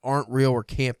that aren't real or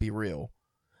can't be real.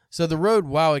 So The Road,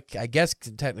 while it, I guess,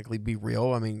 can technically be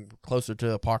real, I mean, closer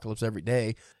to Apocalypse Every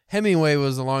Day, Hemingway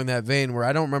was along that vein where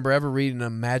I don't remember ever reading an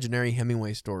imaginary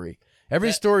Hemingway story.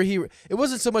 Every story it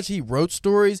wasn't so much he wrote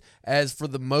stories as for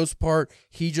the most part,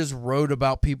 he just wrote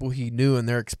about people he knew and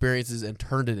their experiences and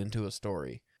turned it into a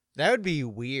story. That would be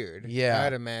weird. Yeah.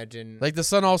 I'd imagine. Like The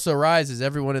Sun Also Rises,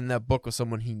 everyone in that book was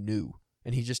someone he knew.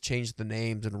 And he just changed the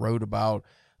names and wrote about,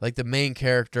 like the main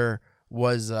character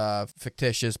was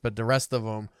fictitious, but the rest of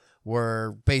them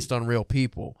were based on real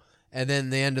people. And then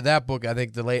the end of that book, I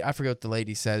think I forget what the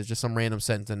lady says, just some random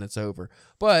sentence and it's over.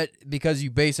 But because you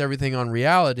base everything on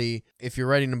reality, if you're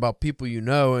writing about people you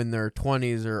know in their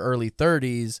 20s or early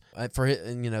 30s,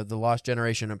 the Lost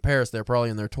Generation in Paris, they're probably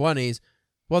in their 20s.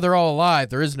 Well, they're all alive.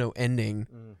 There is no ending.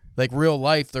 Like real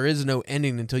life, there is no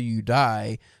ending until you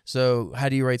die. So how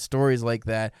do you write stories like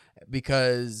that?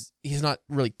 Because he's not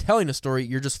really telling a story.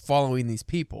 You're just following these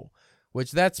people.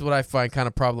 Which that's what I find kind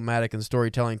of problematic in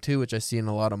storytelling too, which I see in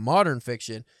a lot of modern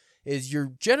fiction, is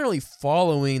you're generally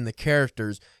following the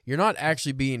characters. You're not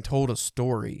actually being told a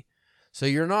story. So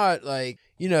you're not like,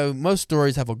 most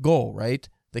stories have a goal, right?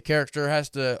 The character has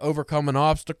to overcome an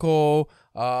obstacle.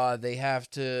 They have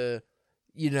to,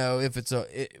 if it's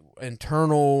a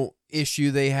internal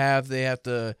issue they have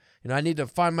to, I need to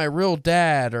find my real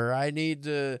dad, or I need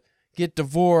to get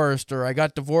divorced, or I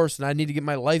got divorced and I need to get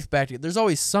my life back together. There's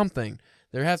always something.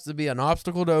 There has to be an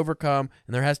obstacle to overcome,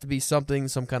 and there has to be something,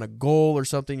 some kind of goal or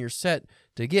something you're set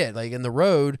to get. Like in The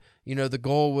Road, the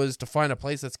goal was to find a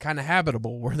place that's kind of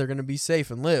habitable where they're going to be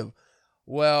safe and live.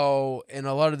 Well, in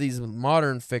a lot of these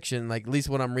modern fiction, like at least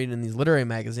what I'm reading in these literary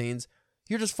magazines,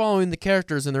 you're just following the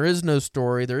characters, and there is no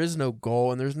story, there is no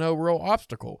goal, and there's no real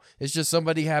obstacle. It's just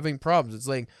somebody having problems. It's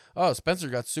like, oh, Spencer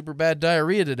got super bad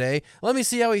diarrhea today. Let me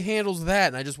see how he handles that.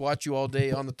 And I just watch you all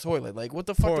day on the toilet. Like, what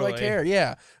the fuck do I care?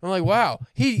 Yeah. I'm like, wow.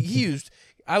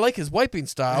 I like his wiping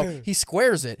style. He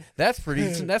squares it. That's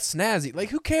snazzy.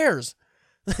 Like, who cares?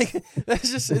 Like,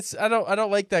 I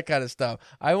don't like that kind of stuff.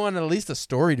 I want at least a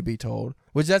story to be told,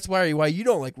 which that's why you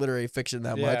don't like literary fiction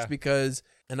that much, because,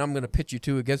 and I'm going to pitch you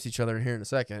two against each other here in a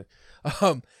second.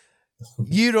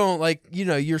 You don't like,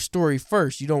 your story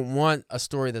first. You don't want a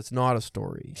story that's not a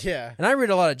story. Yeah. And I read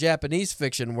a lot of Japanese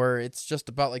fiction where it's just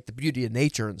about like the beauty of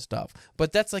nature and stuff,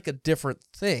 but that's like a different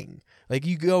thing. Like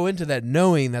you go into that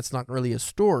knowing that's not really a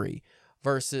story.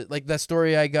 Versus like that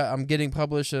story I'm getting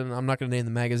published, and I'm not going to name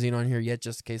the magazine on here yet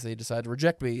just in case they decide to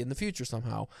reject me in the future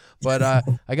somehow. But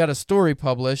I got a story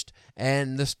published,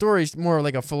 and the story's more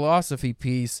like a philosophy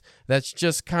piece that's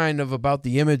just kind of about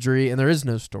the imagery, and there is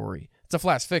no story. It's a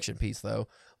flash fiction piece though.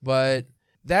 But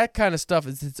that kind of stuff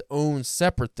is its own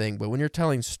separate thing. But when you're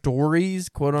telling stories,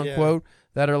 quote unquote,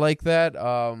 that are like that,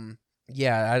 I'm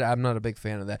not a big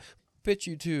fan of that. Pitch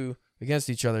you two against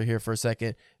each other here for a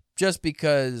second, just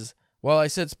because. While I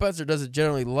said Spencer doesn't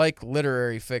generally like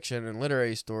literary fiction and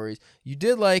literary stories, you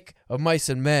did like Of Mice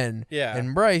and Men. Yeah.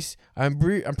 And Bryce, I'm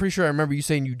pretty sure I remember you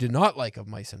saying you did not like Of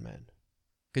Mice and Men.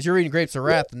 Because you're reading Grapes of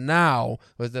Wrath now,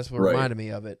 but that's what reminded me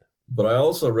of it. But I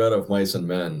also read Of Mice and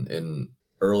Men in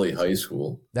early high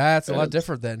school. That's a lot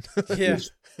different then. Yeah. It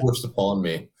was forced upon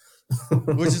me.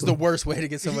 Which is the worst way to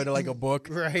get somebody to like a book.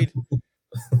 Right.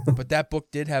 But that book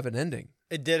did have an ending.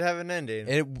 It did have an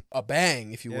ending. A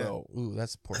bang, if you will. Ooh,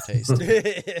 that's poor taste.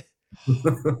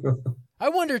 I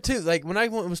wonder, too, like, when I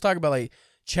was talking about, like,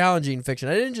 challenging fiction,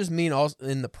 I didn't just mean also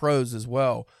in the prose as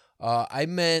well. I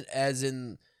meant as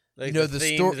in, Like the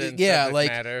themes story. and Yeah, subject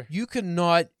like matter. you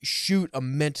cannot shoot a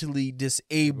mentally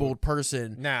disabled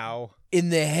person Now. in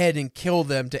the head and kill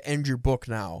them to end your book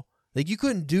now. Like, you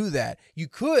couldn't do that. You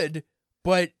could,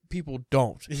 but people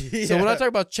don't. So when I talk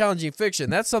about challenging fiction,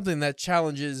 that's something that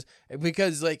challenges,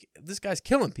 because like this guy's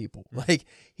killing people. Like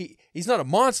he's not a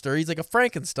monster. He's like a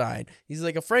Frankenstein. He's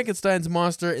like a Frankenstein's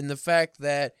monster in the fact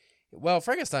that, well,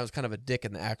 Frankenstein was kind of a dick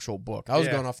in the actual book. I was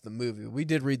going off the movie. We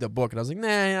did read the book, and I was like, nah,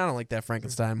 I don't like that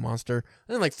Frankenstein monster.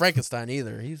 I didn't like Frankenstein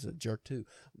either. He was a jerk too.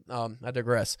 I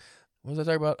digress. What was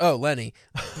I talking about? Oh, Lenny.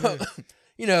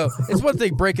 It's one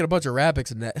thing breaking a bunch of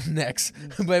rabbits' necks,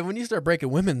 but when you start breaking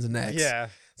women's necks,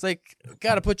 it's like,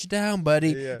 gotta put you down,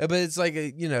 buddy. Yeah. But it's like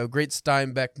a great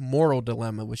Steinbeck moral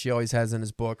dilemma, which he always has in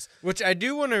his books. Which I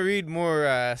do want to read more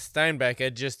Steinbeck.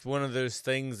 It's just one of those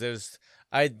things.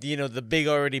 The big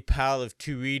already pile of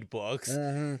to read books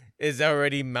is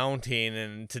already mounting,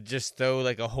 and to just throw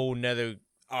like a whole nother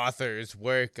author's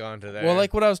work onto there. Well,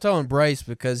 like what I was telling Bryce,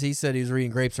 because he said he was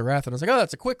reading Grapes of Wrath, and I was like, oh,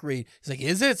 that's a quick read. He's like,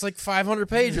 is it? It's like 500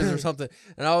 pages or something.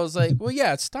 And I was like, well,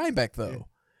 yeah, it's Steinbeck, though.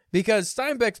 Because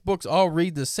Steinbeck's books all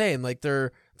read the same. Like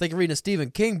they're like reading a Stephen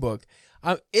King book.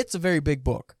 It's a very big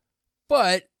book.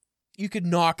 But you could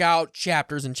knock out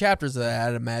chapters and chapters of that,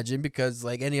 I'd imagine, because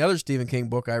like any other Stephen King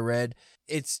book I read,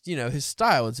 it's, his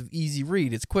style. It's an easy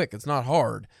read. It's quick. It's not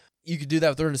hard. You could do that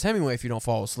with Ernest Hemingway if you don't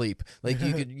fall asleep. Like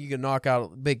you could knock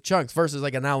out big chunks versus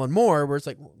like an Alan Moore where it's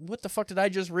like, what the fuck did I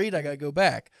just read? I gotta go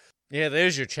back. Yeah,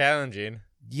 there's your challenging.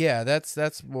 Yeah,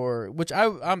 that's more. Which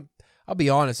I'll be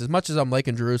honest. As much as I'm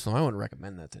liking Jerusalem, I wouldn't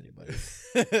recommend that to anybody.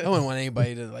 I wouldn't want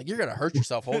anybody to like. You're gonna hurt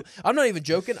yourself. I'm not even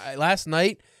joking. Last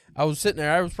night I was sitting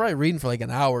there. I was probably reading for like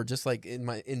an hour, just like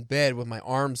in bed with my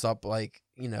arms up, like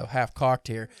half cocked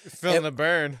here, feeling the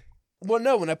burn. Well,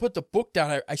 no, when I put the book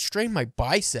down, I strained my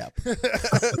bicep.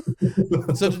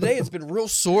 So today it's been real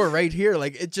sore right here.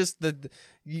 Like, it just,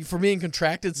 for being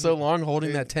contracted so long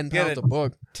holding that 10 pounds of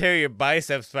book. Tear your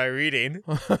biceps by reading.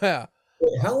 Yeah.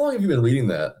 Wait, how long have you been reading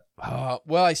that?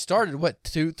 Well, I started,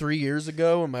 2-3 years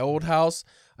ago in my old house.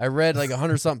 I read like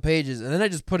 100-something pages, and then I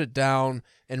just put it down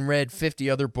and read 50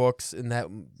 other books in that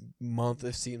month,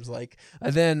 it seems like.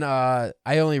 And then I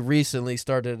only recently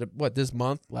started,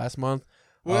 last month?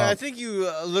 Well, I think you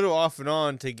a little off and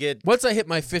on to get... Once I hit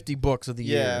my 50 books of the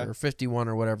year, or 51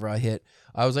 or whatever I hit,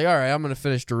 I was like, all right, I'm going to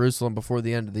finish Jerusalem before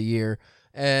the end of the year.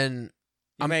 And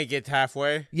I may get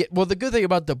halfway. Yeah, well, the good thing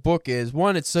about the book is,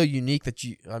 one, it's so unique that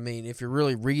if you're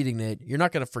really reading it, you're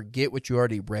not going to forget what you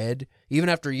already read. Even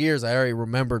after years, I already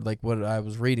remembered like what I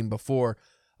was reading before.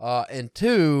 And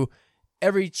two,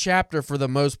 every chapter for the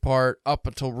most part, up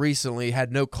until recently,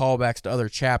 had no callbacks to other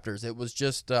chapters. It was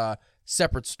just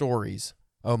separate stories.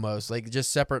 Almost like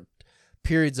just separate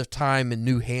periods of time in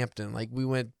New Hampton. Like we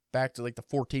went back to like the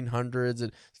 1400s,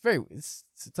 and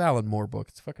it's Alan Moore book.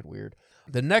 It's fucking weird.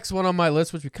 The next one on my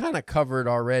list, which we kind of covered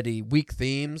already, Weak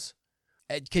Themes.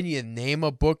 Can you name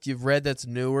a book you've read that's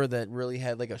newer that really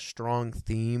had like a strong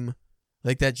theme,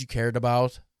 like that you cared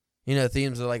about?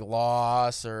 Themes of like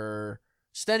loss or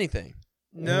just anything.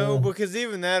 No, because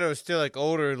even that was still like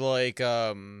older. Like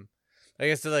I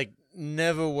guess like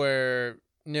Neverwhere.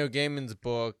 Neil Gaiman's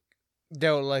book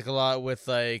dealt like a lot with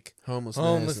like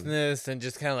homelessness and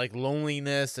just kind of like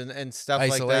loneliness and stuff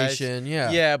isolation, like that. Isolation,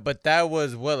 yeah. Yeah, but that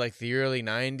was like the early to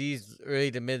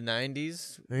mid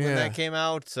 90s when that came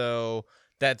out, so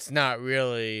that's not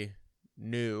really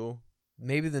new.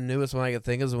 Maybe the newest one I could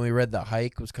think of is when we read The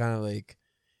Hike, was kind of like,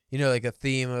 like a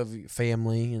theme of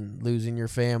family and losing your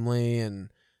family,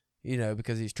 and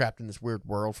because he's trapped in this weird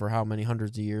world for how many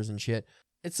hundreds of years and shit.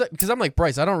 It's because I'm like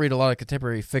Bryce, I don't read a lot of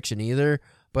contemporary fiction either,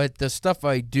 but the stuff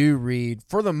I do read,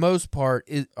 for the most part,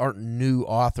 aren't new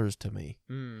authors to me.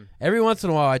 Every once in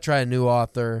a while, I try a new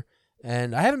author,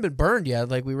 and I haven't been burned yet.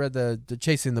 Like, we read the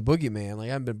Chasing the Boogeyman. Like,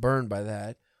 I haven't been burned by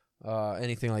that,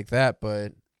 anything like that,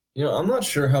 but... I'm not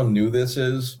sure how new this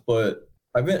is, but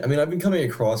I've been coming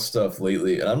across stuff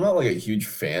lately, and I'm not like a huge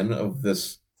fan of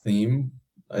this theme.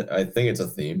 I think it's a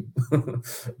theme,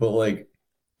 but like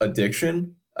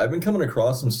addiction... I've been coming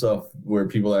across some stuff where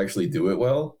people actually do it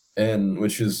well, and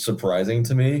which is surprising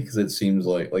to me because it seems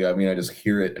like I just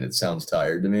hear it and it sounds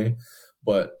tired to me.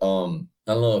 But I don't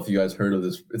know if you guys heard of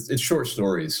this. It's short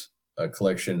stories, a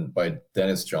collection by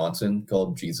Dennis Johnson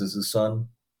called Jesus' Son.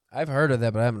 I've heard of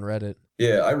that, but I haven't read it.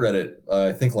 Yeah, I read it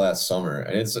I think last summer,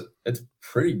 and it's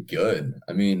pretty good.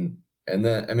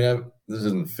 This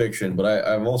isn't fiction, but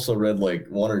I've also read like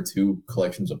one or two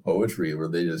collections of poetry where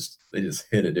they just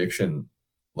hit addiction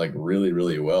like really,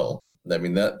 really well.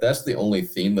 That's the only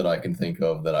theme that I can think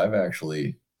of that I've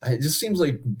actually, it just seems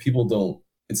like people don't,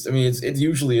 it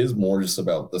usually is more just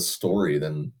about the story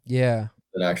than Yeah.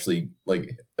 actually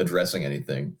like addressing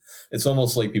anything. It's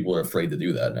almost like people are afraid to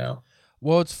do that now.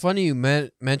 Well, it's funny you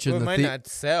mentioned Well, it the might not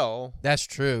sell. That's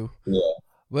true. Yeah.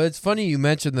 Well, it's funny you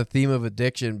mentioned the theme of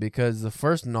addiction because the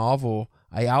first novel,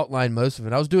 I outlined most of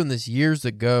it. I was doing this years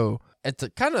ago at the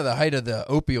kind of the height of the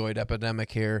opioid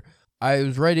epidemic here. I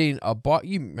was writing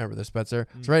you remember this, Spencer?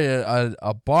 I was writing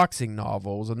a boxing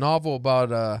novel. It was a novel about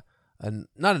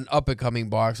not an up and coming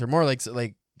boxer, more like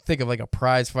think of like a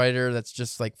prize fighter that's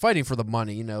just like fighting for the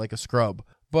money, you know, like a scrub.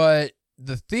 But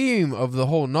the theme of the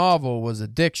whole novel was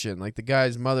addiction. Like the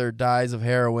guy's mother dies of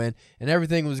heroin, and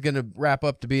everything was going to wrap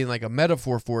up to being like a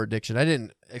metaphor for addiction. I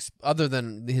didn't, other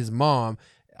than his mom,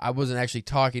 I wasn't actually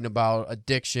talking about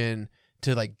addiction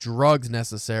to like drugs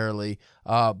necessarily.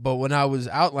 But when I was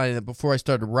outlining it before I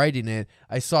started writing it,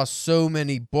 I saw so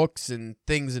many books and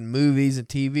things and movies and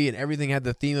TV and everything had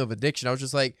the theme of addiction. I was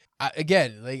just like, I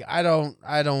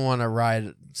don't want to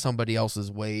ride somebody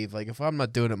else's wave. Like if I'm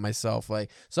not doing it myself, like,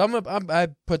 so I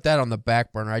put that on the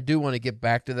back burner. I do want to get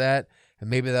back to that, and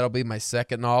maybe that'll be my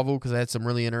second novel because I had some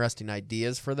really interesting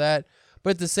ideas for that.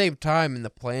 But at the same time, in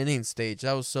the planning stage,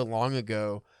 that was so long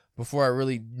ago before I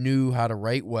really knew how to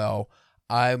write well.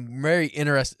 I'm very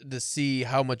interested to see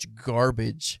how much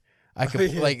garbage I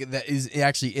could like that is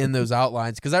actually in those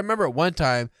outlines. Because I remember at one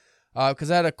time,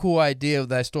 because I had a cool idea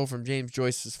that I stole from James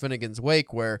Joyce's Finnegan's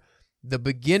Wake, where the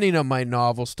beginning of my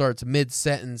novel starts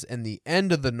mid-sentence and the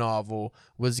end of the novel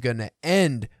was going to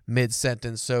end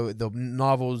mid-sentence. So the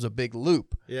novel is a big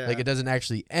loop. Yeah. Like it doesn't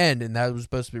actually end, and that was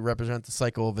supposed to represent the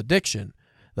cycle of addiction.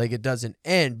 Like it doesn't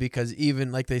end because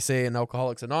even like they say in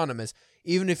Alcoholics Anonymous,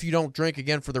 even if you don't drink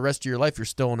again for the rest of your life, you're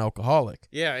still an alcoholic.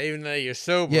 Yeah, even though you're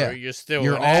sober, you're still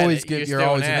you're an always addict. you're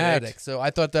always an addict. So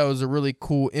I thought that was a really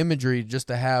cool imagery just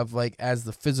to have like as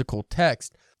the physical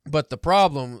text. But the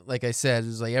problem, like I said,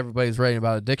 is like everybody's writing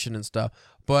about addiction and stuff.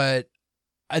 But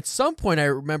at some point, I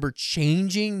remember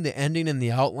changing the ending in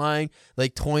the outline,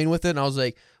 like toying with it, and I was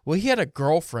like, well, he had a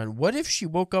girlfriend. What if she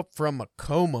woke up from a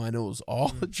coma and it was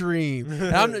all a dream?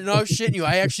 And I'm no shitting you.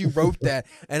 I actually wrote that,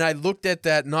 and I looked at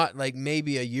that not like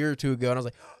maybe a year or two ago, and I was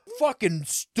like, fucking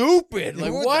stupid.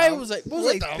 Like, what was I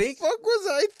thinking? Fuck was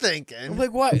I thinking? I'm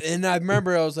like, what? And I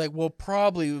remember I was like, well,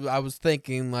 probably I was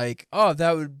thinking like, oh,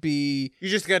 that would be You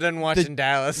just got done watching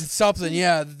Dallas. something.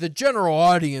 Yeah, the general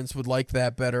audience would like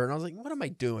that better. And I was like, what am I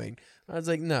doing? I was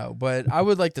like, no, but I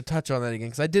would like to touch on that again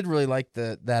because I did really like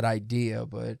that idea.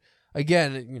 But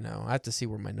again, you know, I have to see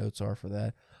where my notes are for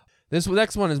that. This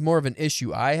next one is more of an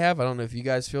issue I have. I don't know if you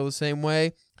guys feel the same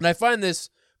way. And I find this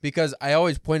because I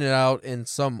always point it out in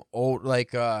some old,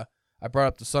 like I brought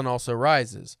up The Sun Also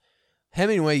Rises.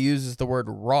 Hemingway uses the word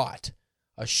rot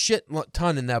a shit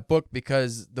ton in that book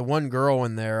because the one girl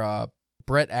in there,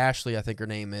 Brett Ashley, I think her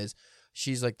name is,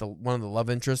 she's like one of the love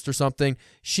interests or something.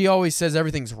 She always says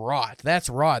everything's rot. That's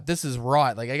rot. This is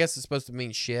rot. Like, I guess it's supposed to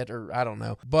mean shit or I don't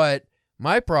know. But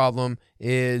my problem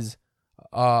is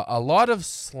a lot of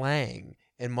slang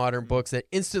in modern books that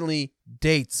instantly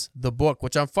dates the book,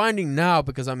 which I'm finding now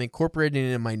because I'm incorporating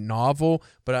it in my novel,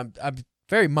 but I'm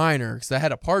very minor because I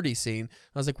had a party scene.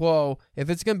 I was like, well, if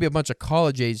it's going to be a bunch of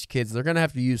college-age kids, they're going to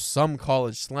have to use some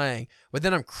college slang. But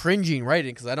then I'm cringing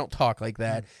writing because I don't talk like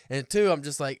that. And two, I'm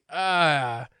just like,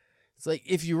 it's like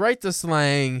if you write the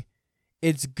slang,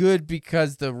 it's good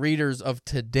because the readers of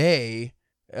today,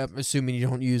 I'm assuming you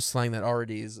don't use slang that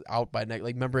already is out by next.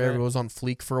 Like, remember everyone was on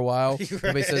Fleek for a while? Right.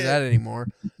 Nobody says that anymore.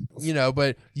 You know,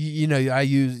 but, you know,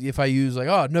 if I use like,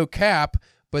 oh, no cap,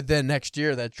 but then next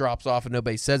year that drops off and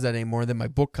nobody says that anymore. Then my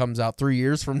book comes out 3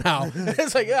 years from now.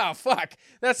 It's like, oh, fuck.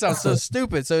 That sounds so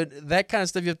stupid. So that kind of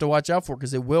stuff you have to watch out for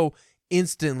because it will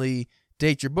instantly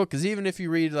date your book. Because even if you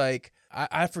read, like,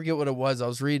 I forget what it was. I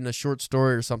was reading a short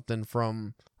story or something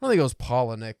from, I don't think it was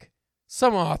Polinick,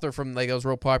 some author from, like, it was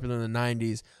real popular in the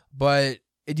 90s. But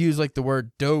it used, like, the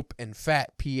word dope and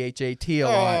fat, P-H-A-T a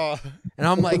lot. And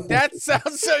I'm like, that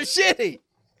sounds so shitty.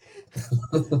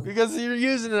 Because you're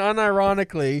using it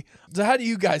unironically. So how do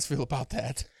you guys feel about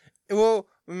that? Well,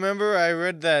 remember I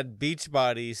read that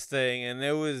Beachbodies thing, and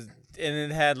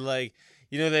it had like,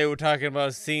 you know, they were talking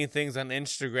about seeing things on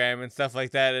Instagram and stuff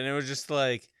like that, and it was just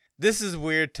like, this is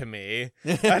weird to me.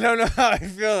 I don't know how I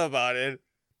feel about it.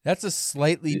 That's a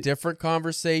slightly different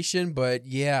conversation, but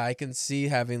yeah, I can see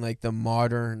having like the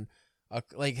modern,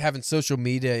 like having social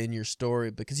media in your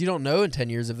story because you don't know in 10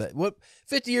 years of that. What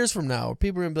 50 years from now,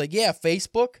 people are gonna be like, yeah,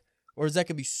 Facebook, or is that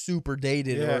gonna be super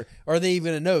dated, or are they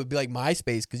even gonna know? It'd be like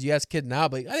MySpace because you ask kids now,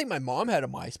 but I think my mom had a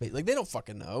MySpace. Like they don't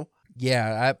fucking know.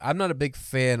 Yeah, I'm not a big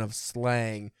fan of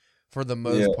slang for the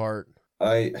most part.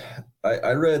 I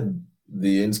read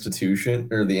The Institute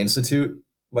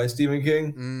by Stephen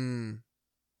King.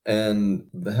 And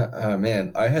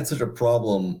man, I had such a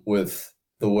problem with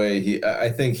the way I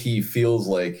think he feels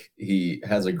like he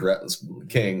has a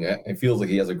King. It feels like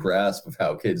he has a grasp of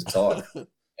how kids talk, and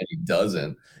he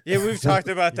doesn't. Yeah, we've talked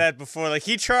about that before. Like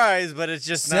he tries, but it's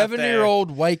just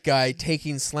 7-year-old white guy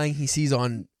taking slang he sees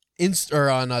on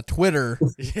Twitter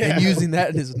and using that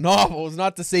in his novel is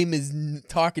not the same as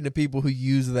talking to people who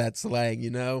use that slang. You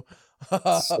know,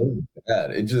 so bad.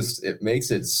 It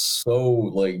makes it so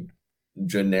like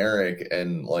generic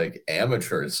and like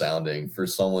amateur sounding for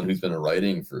someone who's been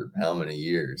writing for how many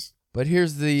years. But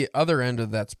here's the other end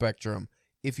of that spectrum.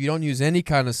 If you don't use any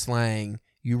kind of slang,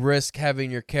 you risk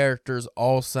having your characters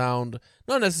all sound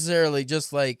not necessarily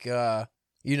just like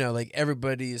like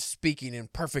everybody is speaking in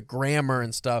perfect grammar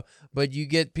and stuff, but you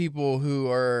get people who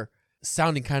are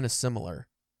sounding kind of similar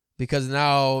because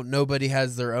now nobody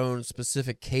has their own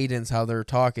specific cadence how they're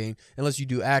talking unless you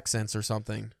do accents or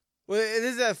something. Well, it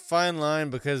is that fine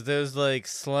line because there's like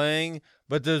slang,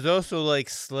 but there's also like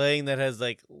slang that has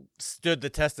like stood the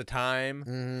test of time.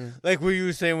 Mm-hmm. Like what you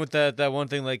were saying with that one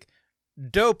thing, like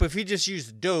dope. If he just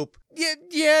used dope,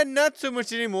 yeah, not so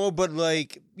much anymore. But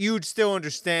like you'd still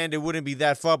understand. It wouldn't be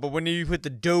that far. But when you put the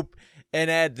dope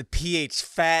and add the ph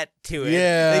fat to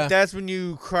it, like that's when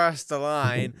you cross the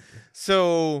line.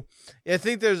 So I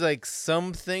think there's like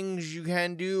some things you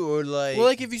can do, or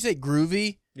like if you say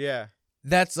groovy, yeah.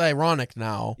 That's ironic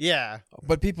now. Yeah.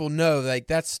 But people know, like,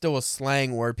 that's still a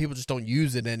slang word. People just don't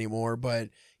use it anymore. But,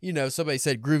 somebody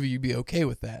said groovy, you'd be okay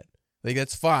with that. Like,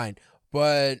 that's fine.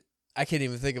 But I can't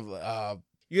even think of...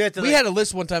 you have to, we had a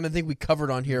list one time, I think we covered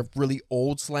on here, of really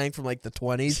old slang from, like, the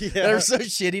 20s. Yeah. That are so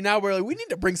shitty now. We're like, we need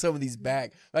to bring some of these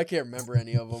back. I can't remember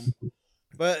any of them.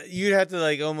 But you'd have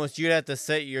to, you'd have to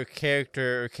set your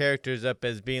character or characters up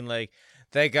as being, like,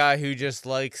 that guy who just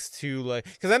likes to, like...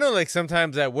 Because I know, like,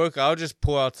 sometimes at work, I'll just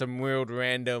pull out some weird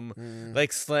random,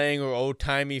 like, slang or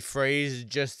old-timey phrase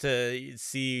just to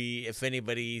see if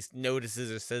anybody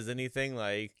notices or says anything,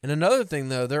 like... And another thing,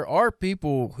 though, there are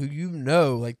people who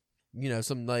like,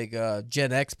 some, like,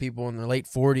 Gen X people in their late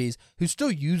 40s who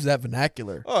still use that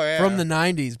vernacular from the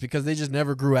 90s because they just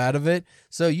never grew out of it.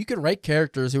 So you can write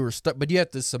characters who are stuck, but you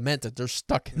have to cement that they're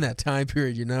stuck in that time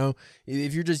period,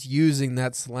 If you're just using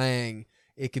that slang...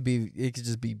 It could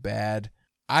just be bad.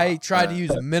 I try to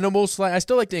use minimal slang. I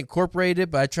still like to incorporate it,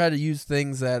 but I try to use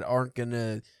things that aren't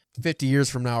gonna 50 years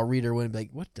from now a reader wouldn't be like,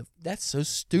 what the, that's so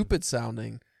stupid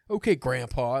sounding. Okay,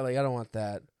 grandpa, like I don't want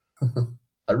that.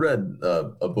 I read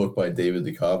a book by David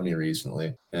Duchovny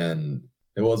recently, and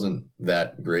it wasn't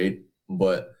that great,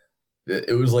 but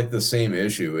it was like the same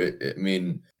issue. I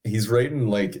mean, he's writing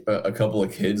like a couple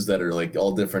of kids that are like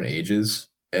all different ages,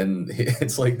 and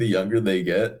it's like the younger they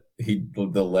get,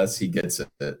 the less he gets at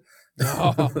it.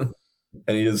 Oh.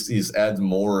 And he just adds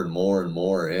more and more and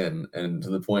more in, and to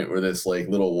the point where this like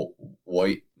little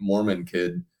white Mormon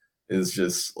kid is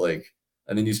just like,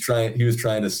 and then he was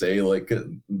trying to say like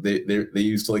they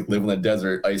used to like live in the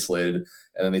desert isolated,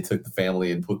 and then they took the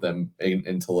family and put them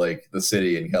into like the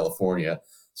city in California.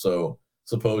 So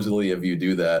supposedly if you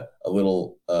do that, a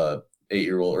little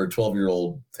 8-year-old or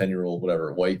 12-year-old, 10-year-old,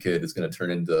 whatever, white kid is going to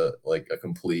turn into like a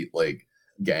complete like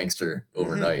gangster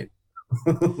overnight.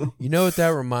 You know what that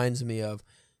reminds me of?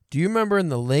 Do you remember in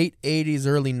the late 80s,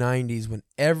 early 90s when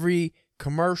every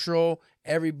commercial,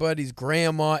 everybody's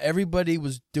grandma, everybody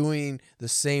was doing the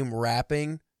same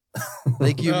rapping?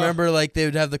 Like you remember like they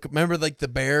would have like the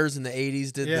Bears in the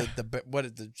 80s did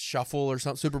the shuffle or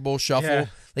something, Super Bowl shuffle. Yeah.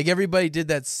 Like everybody did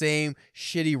that same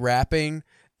shitty rapping.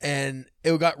 And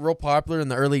it got real popular in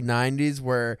the early 90s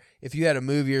where if you had a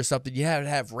movie or something, you had to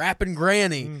have Rapping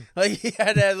Granny. Like, you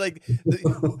had to have, like,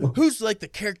 who's, like, the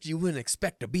character you wouldn't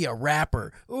expect to be a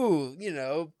rapper? Ooh,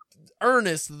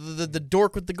 Ernest, the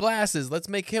dork with the glasses. Let's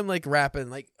make him, like, rapping.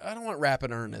 Like, I don't want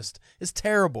rapping Ernest. It's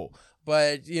terrible.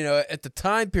 But, at the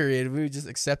time period, we just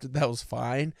accepted that was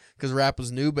fine because rap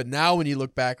was new. But now when you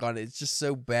look back on it, it's just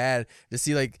so bad to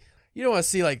see, like, you don't want to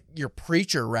see like your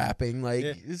preacher rapping, like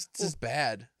it's just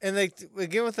bad. And like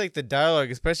again with like the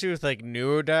dialogue, especially with like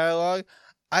newer dialogue,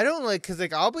 I don't like because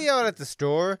like I'll be out at the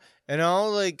store and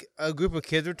I'll like a group of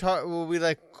kids will be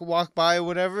like walk by or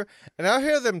whatever, and I'll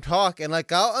hear them talk and like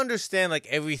I'll understand like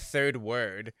every third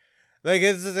word. Like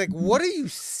it's just like what are you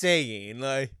saying?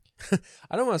 Like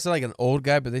I don't want to sound like an old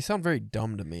guy, but they sound very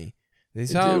dumb to me.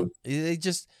 I'd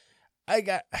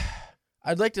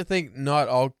like to think not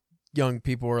all young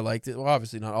people are like this. Well,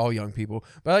 obviously not all young people,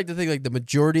 but I like to think like the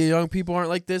majority of young people aren't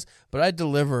like this. But I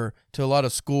deliver to a lot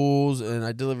of schools, and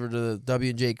I deliver to the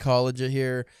W&J College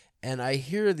here, and I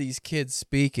hear these kids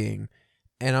speaking,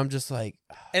 And I'm just like,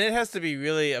 And it has to be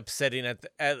really upsetting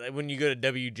at when you go to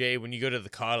WJ, when you go to the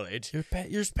college.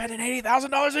 you're spending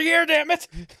 $80,000 a year, damn it!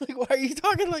 Like, why are you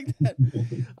talking like that?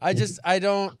 I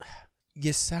don't.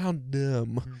 You sound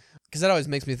dumb. Because that always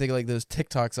makes me think of like those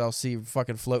TikToks I'll see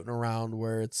fucking floating around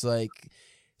where it's like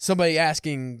somebody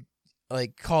asking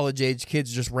like college age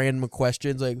kids just random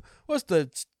questions like, "What's the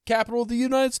capital of the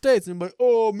United States?" And I'm like,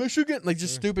 "Oh, Michigan," like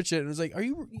just stupid shit. And it's like,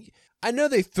 I know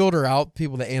they filter out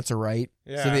people that answer right,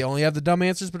 so they only have the dumb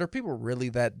answers. But are people really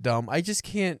that dumb? I just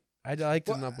can't. I like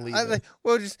to not believe it.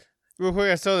 Just real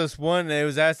quick, I saw this one, and it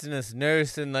was asking this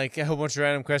nurse and like a whole bunch of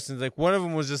random questions. Like one of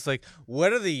them was just like,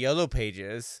 "What are the yellow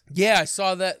pages?" Yeah, I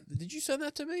saw that. Did you send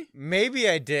that to me? Maybe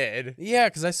I did. Yeah,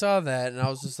 because I saw that, and I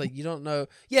was just like, you don't know.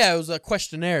 Yeah, it was a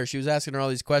questionnaire. She was asking her all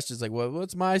these questions, like,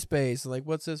 what's MySpace? And like,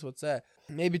 what's this? What's that?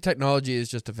 Maybe technology is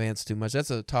just advanced too much. That's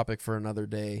a topic for another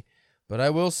day. But I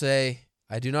will say,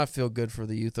 I do not feel good for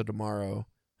the youth of tomorrow.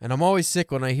 And I'm always sick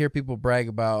when I hear people brag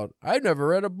about, I've never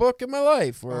read a book in my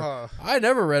life, or I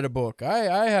never read a book.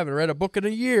 I haven't read a book in a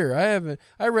year.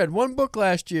 I read one book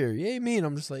last year. Yay me. And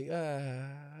I'm just like,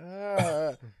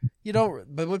 you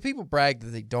don't, but when people brag that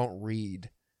they don't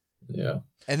read. Yeah.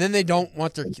 And then they don't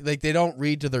want they don't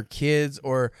read to their kids,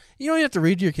 or you don't have to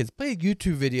read to your kids. Play a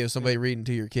YouTube video of somebody reading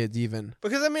to your kids even.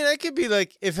 Because, I mean, I could be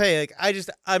like,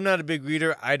 I'm not a big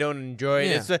reader. I don't enjoy it.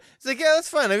 Yeah. It's like, yeah, that's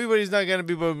fine. Everybody's not going to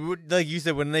be, but like you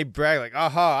said, when they brag, like,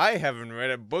 aha, I haven't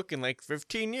read a book in like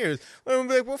 15 years. I'm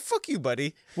be like, well, fuck you,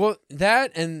 buddy. Well,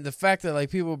 that and the fact that like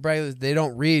people brag that they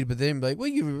don't read, but then be like, well,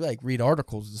 you like read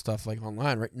articles and stuff like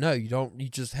online, right? No, you don't. You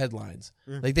just headlines.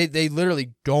 Mm. Like they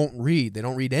literally don't read. They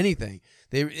don't read anything.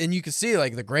 And you can see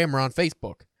like the grammar on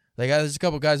Facebook. Like there's a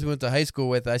couple guys we went to high school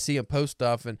with. I see them post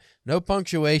stuff and no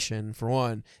punctuation for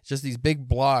one. It's just these big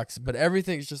blocks, but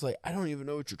everything's just like, I don't even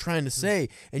know what you're trying to say.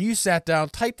 And you sat down,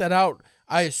 typed that out.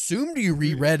 I assumed you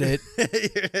reread it.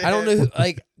 I don't know.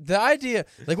 Like the idea,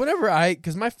 like whenever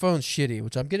because my phone's shitty,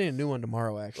 which I'm getting a new one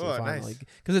tomorrow actually, finally,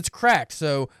 because it's cracked.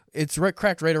 So it's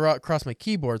cracked right across my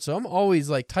keyboard. So I'm always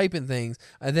like typing things,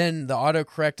 and then the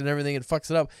autocorrect and everything, it fucks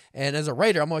it up. And as a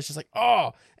writer, I'm always just like,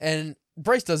 oh. And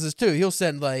Bryce does this too. He'll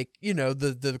send like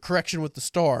the correction with the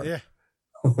star. Yeah.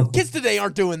 Kids today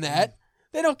aren't doing that.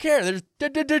 They don't care.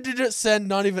 They're just send,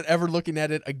 not even ever looking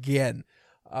at it again.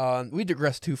 We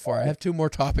digress too far. I have two more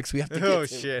topics we have to get to. Oh,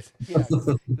 shit. Yeah,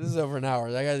 this is over an hour.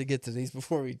 I got to get to these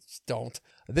before we don't.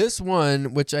 This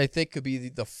one, which I think could be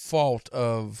the fault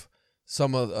of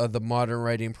some of the modern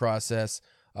writing process,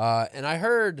 and I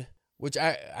heard, which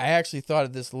I actually thought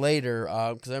of this later,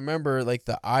 because I remember like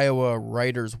the Iowa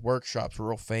Writers Workshops were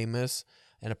real famous,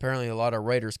 and apparently a lot of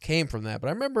writers came from that. But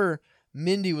I remember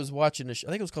Mindy was watching I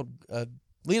think it was called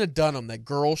Lena Dunham, that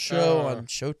girl show on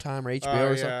Showtime or HBO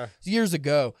or something, years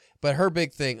ago. But her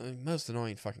big thing, most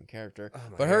annoying fucking character,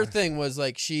 but her thing was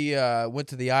like she went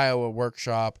to the Iowa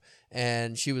workshop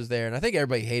and she was there, and I think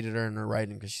everybody hated her in her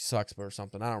writing because she sucks or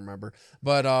something. I don't remember,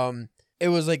 but it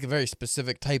was like a very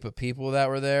specific type of people that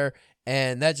were there,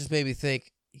 and that just made me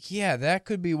think, yeah, that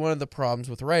could be one of the problems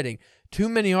with writing. Too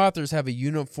many authors have a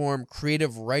uniform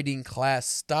creative writing class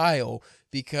style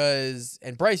because,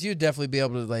 and Bryce, you'd definitely be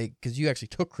able to because you actually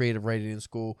took creative writing in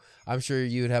school. I'm sure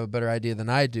you would have a better idea than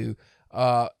I do.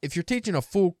 If you're teaching a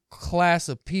full class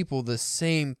of people the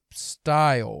same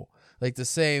style, this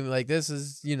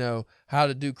is, how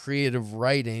to do creative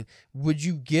writing, would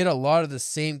you get a lot of the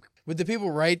same, would the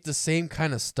people write the same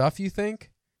kind of stuff, you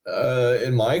think?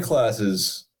 In my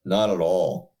classes, not at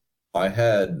all. I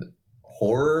had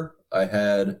horror, I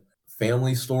had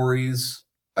family stories,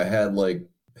 I had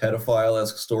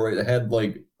pedophile-esque stories, I had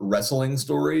wrestling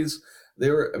stories. They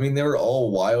were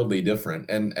all wildly different.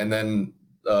 And then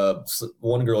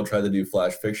one girl tried to do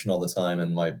flash fiction all the time,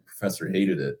 and my professor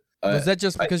hated it. Was that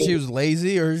just because she was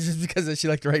lazy, or just because she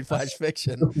liked to write flash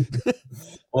fiction?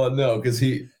 Well, no, because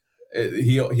he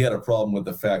had a problem with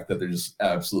the fact that there's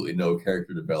absolutely no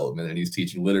character development, and he's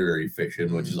teaching literary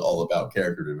fiction, which is all about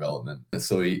character development.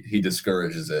 So he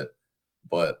discourages it.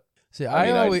 But see,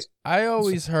 I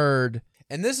always heard,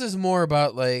 and this is more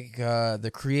about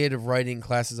the creative writing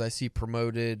classes I see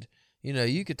promoted.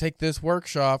 You could take this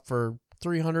workshop for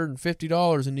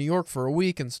 $350 in New York for a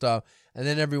week and stuff, and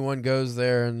then everyone goes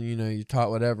there and you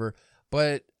taught whatever.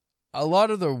 But a lot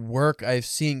of the work I've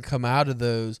seen come out of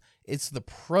those, it's the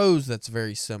prose that's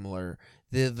very similar.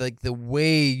 The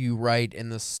way you write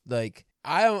and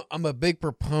I'm a big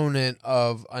proponent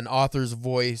of an author's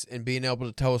voice and being able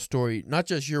to tell a story, not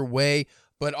just your way,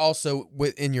 but also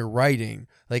within your writing.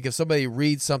 Like if somebody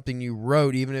reads something you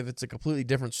wrote, even if it's a completely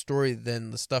different story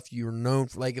than the stuff you're known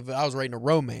for, like if I was writing a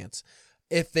romance,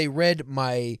 if they read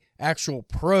my actual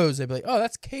prose, they'd be like, oh,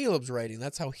 that's Caleb's writing.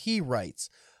 That's how he writes.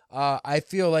 I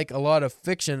feel like a lot of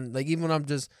fiction, like even when I'm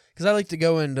just, because I like to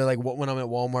go into like when I'm at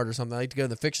Walmart or something, I like to go to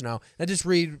the fiction aisle. I just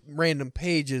read random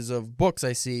pages of books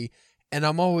I see, and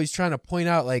I'm always trying to point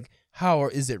out like how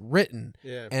is it written.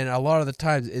 Yeah. And a lot of the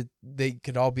times they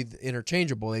could all be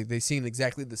interchangeable. They seem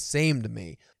exactly the same to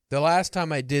me. The last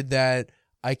time I did that,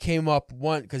 I came up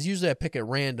one, because usually I pick at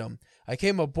random. I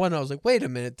came up one, I was like, wait a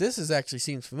minute, this actually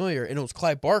seems familiar, and it was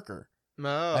Clive Barker.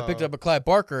 No. I picked up a Clive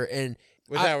Barker, and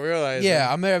without realizing.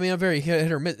 yeah, I'm very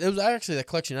hit or miss. It was actually the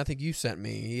collection I think you sent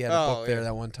me. He had a book there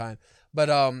that one time. But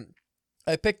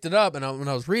I picked it up, and when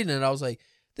I was reading it, I was like,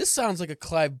 this sounds like a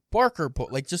Clive Barker book,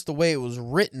 like just the way it was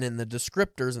written and the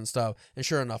descriptors and stuff. And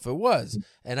sure enough, it was.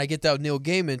 And I get that with Neil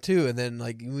Gaiman too. And then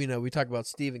like, you know, we talk about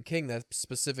Stephen King, that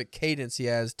specific cadence he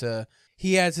has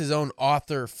his own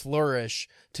author flourish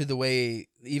to the way,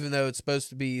 even though it's supposed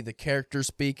to be the character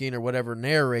speaking or whatever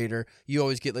narrator, you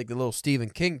always get like the little Stephen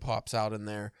King pops out in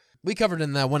there. We covered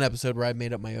in that one episode where I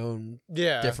made up my own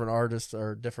different artist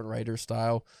or different writer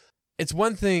style. It's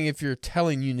one thing if you're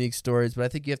telling unique stories, but I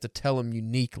think you have to tell them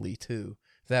uniquely too,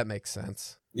 if that makes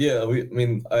sense. Yeah,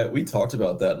 we talked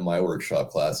about that in my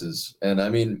workshop classes. And I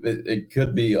mean, it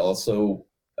could be also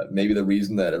maybe the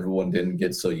reason that everyone didn't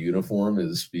get so uniform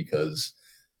is because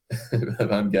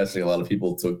I'm guessing a lot of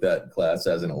people took that class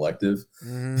as an elective.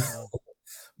 Mm-hmm.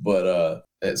 But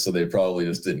so they probably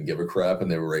just didn't give a crap and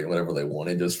they were writing whatever they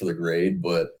wanted just for the grade.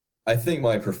 But I think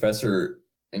my professor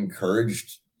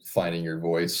encouraged finding your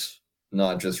voice,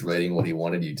 not just writing what he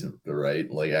wanted you to write,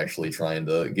 like actually trying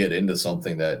to get into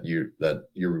something that you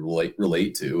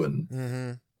relate to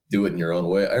and do it in your own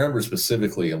way. I remember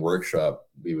specifically in workshop,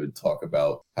 we would talk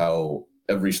about how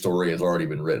every story has already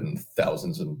been written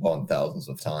thousands and upon thousands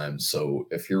of times. So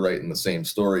if you're writing the same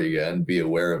story again, be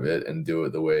aware of it and do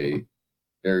it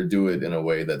do it in a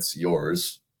way that's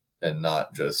yours and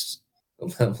not just,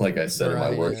 like I said in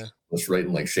my work, just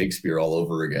writing like Shakespeare all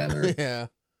over again. Or, yeah.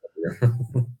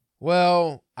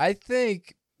 Well, I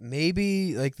think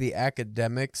maybe like the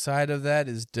academic side of that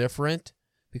is different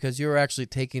because you're actually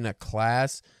taking a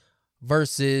class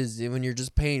versus when you're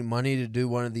just paying money to do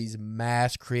one of these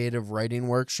mass creative writing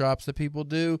workshops that people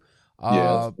do.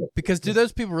 Because do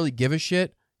those people really give a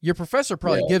shit? Your professor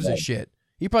probably gives a shit.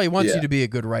 He probably wants you to be a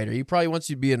good writer. He probably wants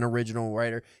you to be an original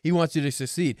writer. He wants you to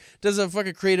succeed. Does a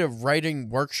fucking creative writing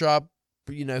workshop,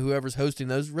 you know, whoever's hosting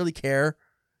those really care?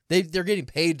 They're getting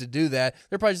paid to do that.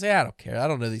 They're probably just saying, I don't care. I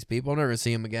don't know these people. I'm never going to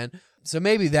see them again. So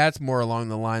maybe that's more along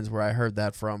the lines where I heard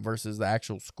that from versus the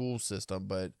actual school system.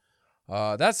 But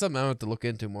that's something I have to look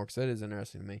into more because that is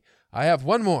interesting to me. I have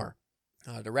one more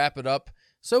to wrap it up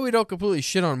so we don't completely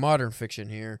shit on modern fiction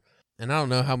here. And I don't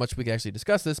know how much we can actually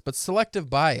discuss this, but selective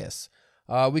bias.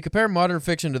 We compare modern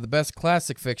fiction to the best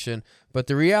classic fiction, but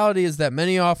the reality is that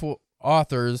many awful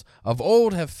authors of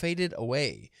old have faded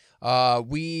away.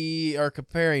 We are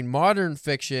comparing modern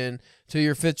fiction to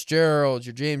your Fitzgeralds,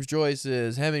 your James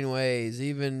Joyces, Hemingways,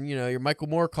 even, you know, your Michael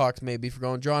Moorcock's maybe for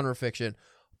going genre fiction.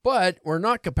 But we're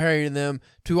not comparing them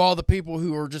to all the people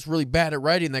who are just really bad at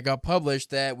writing that got published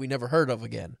that we never heard of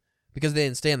again because they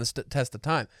didn't stand the test of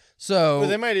time. So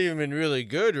they might have even been really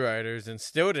good writers and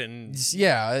still didn't.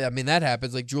 Yeah, I mean, that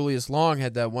happens. Like Julius Long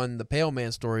had that one, the Pale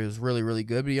Man story was really, really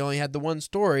good, but he only had the one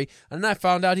story. And then I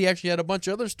found out he actually had a bunch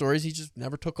of other stories he just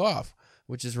never took off,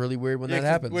 which is really weird when that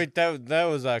happens. Wait, that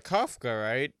was Kafka,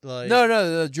 right? Like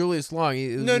No, Julius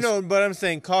Long. No, but I'm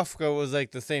saying Kafka was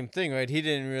like the same thing, right? He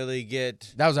didn't really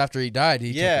get... That was after he died.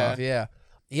 He took off, yeah.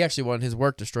 He actually wanted his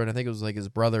work destroyed. I think it was like his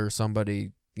brother or somebody,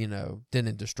 you know,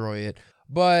 didn't destroy it.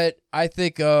 But I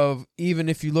think of, even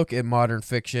if you look at modern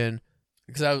fiction,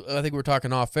 because I think we're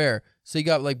talking off air, so you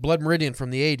got like Blood Meridian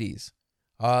from the 80s.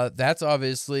 That's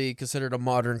obviously considered a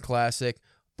modern classic,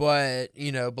 but,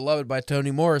 you know, beloved by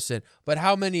Toni Morrison. But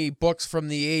how many books from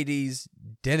the 80s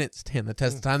didn't stand the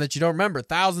test of time that you don't remember?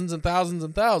 Thousands and thousands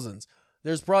and thousands.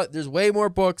 There's way more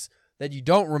books that you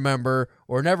don't remember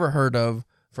or never heard of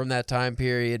from that time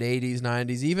period, 80s,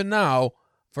 90s, even now,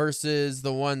 versus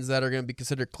the ones that are going to be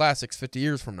considered classics 50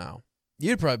 years from now.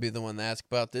 You'd probably be the one to ask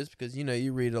about this because, you know,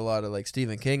 you read a lot of like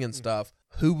Stephen King and stuff.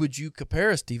 Who would you compare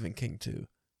a Stephen King to?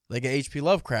 Like a H.P.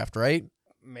 Lovecraft, right?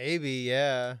 Maybe,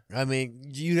 yeah. I mean,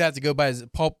 you'd have to go by his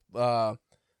pulp,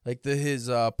 his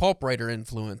pulp writer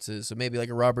influences. So maybe like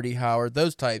a Robert E. Howard,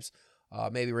 those types.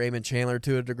 Maybe Raymond Chandler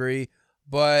to a degree.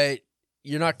 But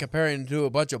you're not comparing to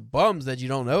a bunch of bums that you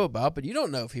don't know about, but you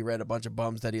don't know if he read a bunch of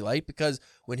bums that he liked because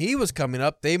when he was coming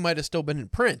up, they might have still been in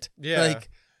print. Yeah. Like,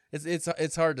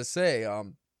 it's hard to say.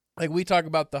 Like we talk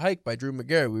about The Hike by Drew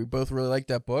Magary. We both really like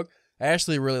that book.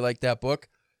 Ashley really liked that book.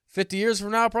 50 years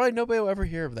from now, probably nobody will ever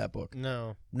hear of that book.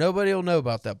 No. Nobody will know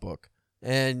about that book.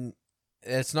 And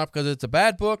it's not because it's a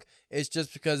bad book. It's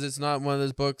just because it's not one of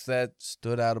those books that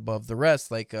stood out above the rest,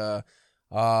 like Colson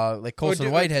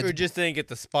Whitehead. Or just didn't get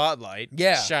the spotlight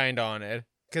shined on it.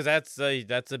 Because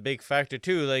that's a big factor,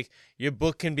 too. Like, your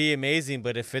book can be amazing,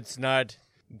 but if it's not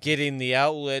getting the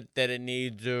outlet that it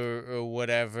needs or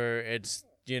whatever, it's,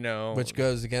 Which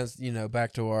goes against,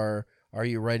 back to are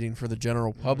you writing for the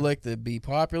general public to be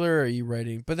popular? Or are you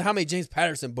writing? But how many James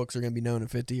Patterson books are going to be known in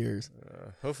 50 years?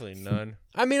 Hopefully none.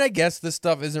 I mean, I guess this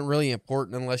stuff isn't really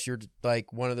important unless you're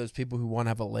like one of those people who want to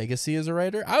have a legacy as a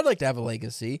writer. I would like to have a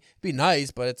legacy. It'd be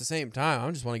nice, but at the same time,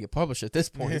 I just want to get published at this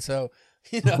point. So,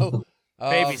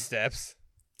 Baby steps.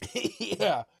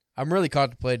 Yeah. I'm really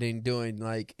contemplating doing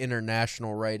like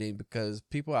international writing because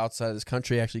people outside this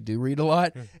country actually do read a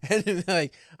lot. And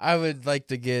like, I would like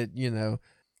to get,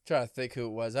 trying to think who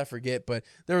it was. I forget, but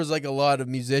there was like a lot of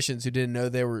musicians who didn't know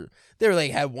they were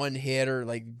like had one hit or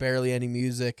like barely any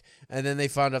music, and then they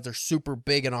found out they're super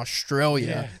big in Australia.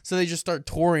 Yeah. So they just start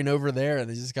touring over there, and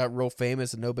they just got real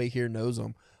famous, and nobody here knows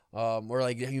them. Or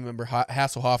like you remember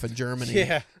Hasselhoff in Germany?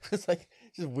 Yeah, it's like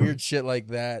just weird shit like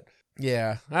that.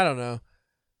 Yeah, I don't know.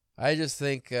 I just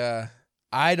think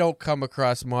I don't come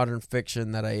across modern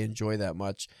fiction that I enjoy that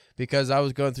much because I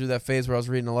was going through that phase where I was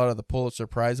reading a lot of the Pulitzer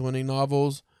Prize winning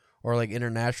novels. Or like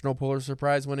international Pulitzer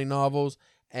Prize winning novels,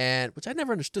 and which I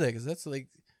never understood because that's like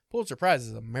Pulitzer Prize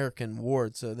is an American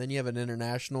award, so then you have an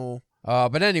international.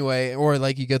 But anyway, or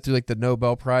like you go through like the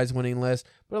Nobel Prize winning list.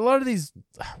 But a lot of these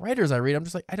writers I read, I'm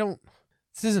just like,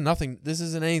 this isn't nothing. This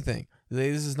isn't anything.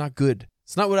 This is not good.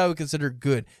 It's not what I would consider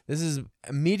good. This is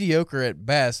mediocre at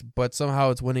best, but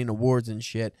somehow it's winning awards and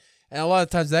shit. And a lot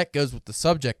of times that goes with the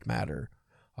subject matter,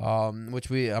 which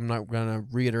I'm not gonna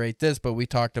reiterate this, but we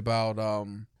talked about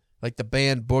like the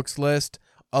banned books list.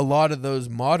 A lot of those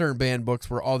modern banned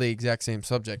books were all the exact same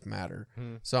subject matter.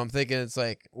 So I'm thinking it's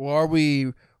like, well, are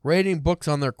we rating books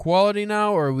on their quality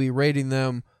now, or are we rating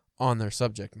them on their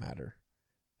subject matter?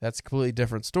 That's a completely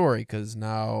different story because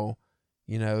now,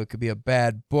 it could be a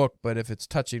bad book, but if it's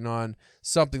touching on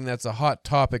something that's a hot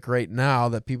topic right now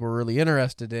that people are really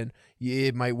interested in,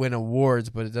 it might win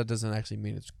awards, but that doesn't actually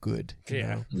mean it's good.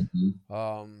 Yeah.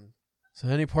 Mm-hmm. So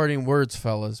any parting words,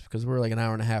 fellas? Because we're like an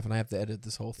hour and a half, and I have to edit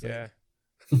this whole thing. Yeah.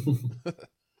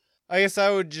 I guess I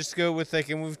would just go with like,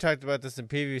 and we've talked about this in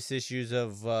previous issues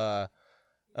of what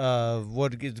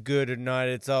is good or not.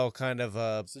 It's all kind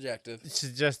of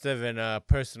suggestive and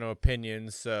personal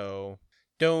opinions. So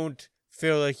don't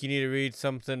feel like you need to read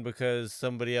something because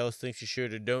somebody else thinks you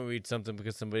should, or don't read something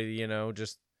because somebody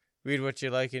just read what you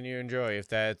like and you enjoy. If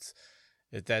that's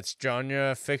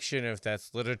genre fiction, if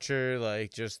that's literature,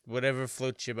 like just whatever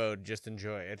floats your boat, just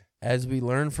enjoy it. As we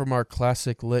learned from our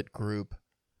classic lit group,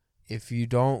 if you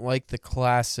don't like the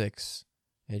classics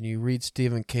and you read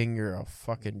Stephen King, you're a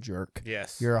fucking jerk.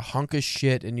 Yes. You're a hunk of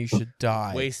shit and you should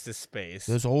die. Waste of space.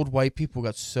 Those old white people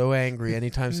got so angry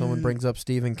anytime someone brings up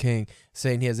Stephen King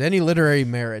saying he has any literary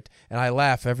merit, and I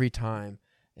laugh every time.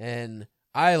 And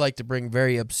I like to bring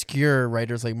very obscure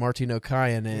writers like Martin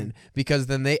O'Kyan in because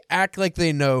then they act like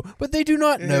they know, but they do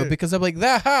not know because I'm like,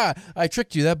 I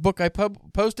tricked you. That book I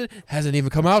posted hasn't even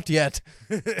come out yet.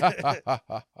 Yeah,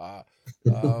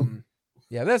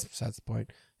 that's besides the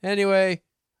point. Anyway,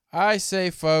 I say,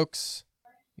 folks,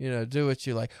 do what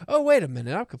you like. Oh, wait a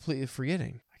minute. I'm completely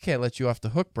forgetting. I can't let you off the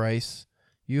hook, Bryce.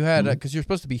 You had, because you're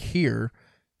supposed to be here.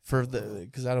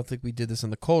 Because I don't think we did this in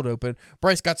the cold open.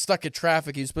 Bryce got stuck in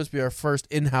traffic. He was supposed to be our first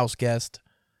in-house guest,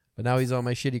 but now he's on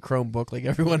my shitty Chromebook like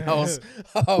everyone else.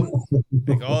 Like all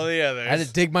the others. I had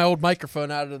to dig my old microphone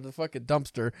out of the fucking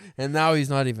dumpster, and now he's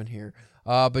not even here.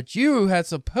 But you had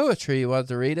some poetry you wanted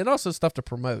to read, and also stuff to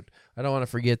promote. I don't want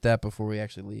to forget that before we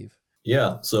actually leave.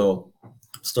 Yeah, so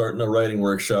starting a writing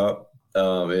workshop.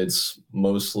 It's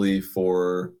mostly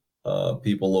for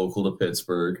people local to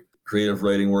Pittsburgh. Creative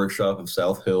Writing Workshop of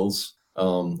South Hills.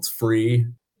 It's free.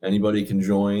 Anybody can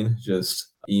join.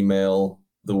 Just email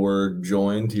the word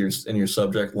join to in your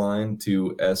subject line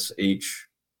to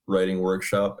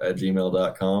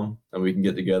shwritingworkshop@gmail.com, and we can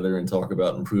get together and talk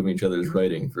about improving each other's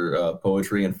writing for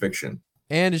poetry and fiction.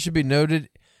 And it should be noted,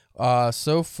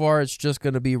 so far it's just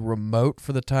going to be remote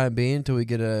for the time being until we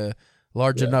get a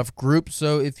large enough group.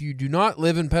 So if you do not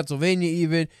live in Pennsylvania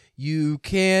even, you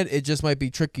can. It just might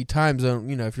be tricky time zone.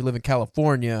 If you live in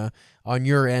California, on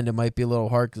your end, it might be a little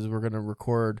hard because we're going to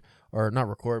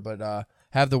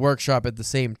have the workshop at the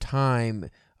same time.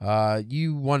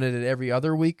 You wanted it every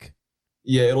other week?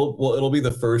 Yeah, it'll be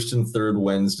the first and third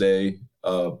Wednesday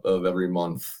of every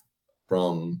month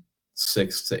from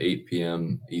 6 to 8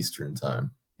 p.m. Eastern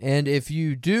time. And if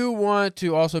you do want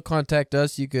to also contact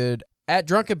us, you could at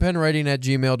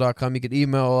drunkenpenwriting@gmail.com. You could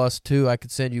email us too. I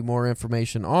could send you more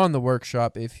information on the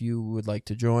workshop if you would like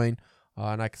to join,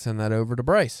 and I can send that over to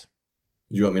Bryce.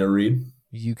 Do you want me to read?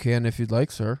 You can if you'd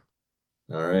like, sir.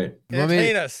 All right. You want me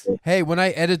Entertain us. Hey, when I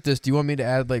edit this, do you want me to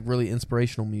add like really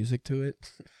inspirational music to it?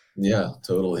 Yeah,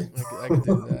 totally. I could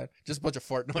do that. Just a bunch of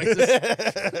fart noises.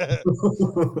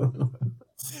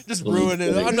 Just ruin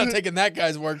it. I'm not taking that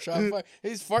guy's workshop.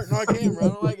 He's farting on camera. I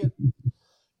don't like it.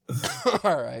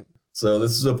 All right. So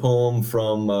this is a poem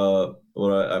from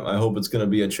what I hope it's going to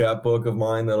be a chapbook of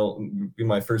mine. That'll be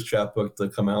my first chapbook to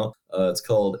come out. It's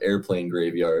called Airplane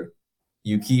Graveyard.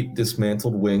 You keep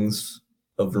dismantled wings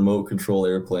of remote control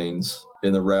airplanes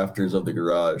in the rafters of the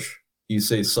garage. You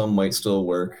say some might still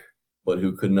work, but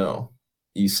who could know?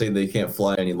 You say they can't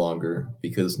fly any longer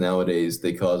because nowadays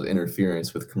they cause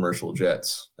interference with commercial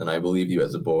jets, and I believe you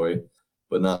as a boy,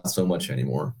 but not so much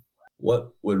anymore.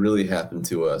 What would really happen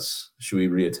to us should we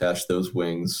reattach those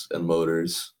wings and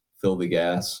motors, fill the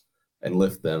gas, and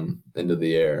lift them into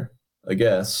the air? I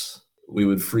guess we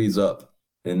would freeze up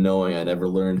in knowing I never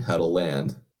learned how to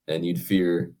land, and you'd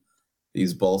fear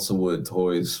these balsa wood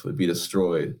toys would be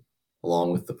destroyed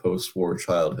along with the post-war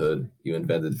childhood you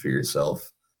invented for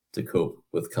yourself to cope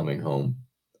with coming home.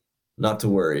 Not to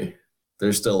worry,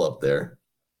 they're still up there,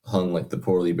 hung like the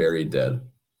poorly buried dead.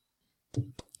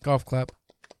 Golf clap.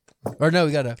 Or no,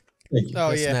 we got a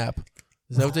snap.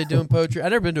 Is that what they do in poetry?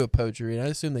 I've never been to a poetry, and I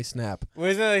assume they snap.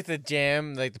 Wasn't it like the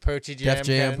jam, like the poetry jam? Def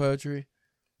Jam kind? poetry.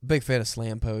 Big fan of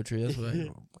slam poetry. That's what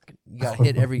you got to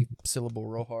hit every syllable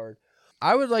real hard.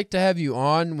 I would like to have you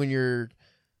on when you're,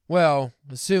 well,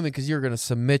 assuming because you're going to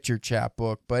submit your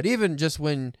chapbook, but even just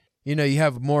when, you know, you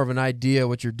have more of an idea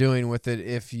what you're doing with it,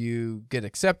 if you get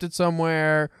accepted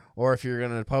somewhere or if you're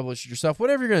going to publish it yourself,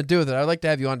 whatever you're going to do with it, I'd like to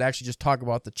have you on to actually just talk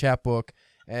about the chapbook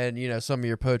and, you know, some of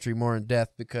your poetry more in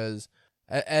depth because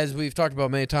as we've talked about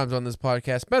many times on this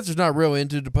podcast, Spencer's not real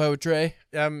into the poetry.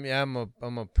 I'm a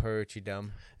poetry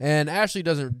dumb. And Ashley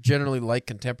doesn't generally like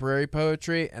contemporary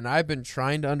poetry, and I've been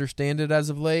trying to understand it as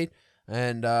of late,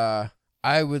 and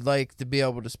I would like to be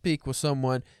able to speak with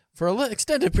someone for an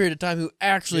extended period of time who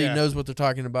actually knows what they're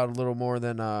talking about a little more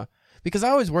than, because I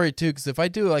always worry too, because if I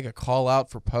do like a call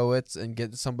out for poets and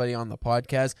get somebody on the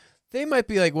podcast, they might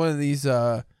be like one of these,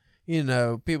 you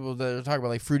know, people that are talking about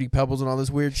like Fruity Pebbles and all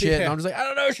this weird shit, and I'm just like, I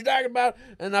don't know what you're talking about,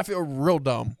 and I feel real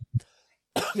dumb,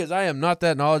 because I am not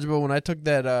that knowledgeable. When I took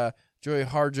that, Joy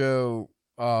Harjo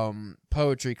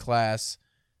poetry class,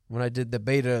 when I did the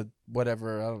beta,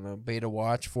 whatever, I don't know, beta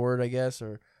watch for it, I guess,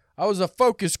 or I was a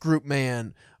focus group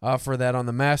man for that on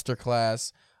the master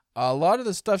class. A lot of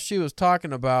the stuff she was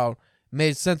talking about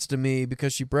made sense to me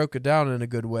because she broke it down in a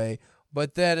good way.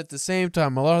 But then at the same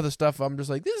time, a lot of the stuff I'm just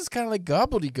like, this is kind of like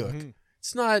gobbledygook. Mm-hmm.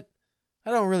 It's not,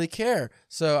 I don't really care.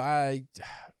 So I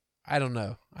don't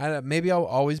know. Maybe I'll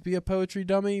always be a poetry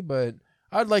dummy, but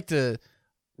I'd like to.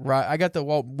 Right, I got the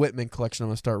Walt Whitman collection I'm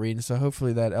going to start reading, so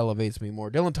hopefully that elevates me more.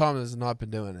 Dylan Thomas has not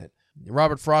been doing it.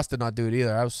 Robert Frost did not do it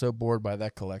either. I was so bored by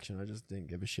that collection. I just didn't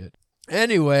give a shit.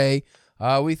 Anyway,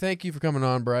 we thank you for coming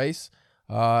on, Bryce.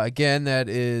 Again, that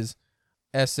is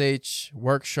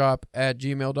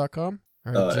shworkshop@gmail.com.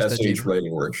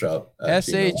 shwritingworkshop.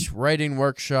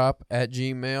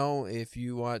 shwritingworkshop@gmail. If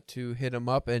you want to hit them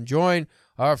up and join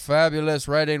our fabulous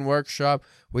writing workshop.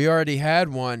 We already had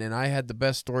one, and I had the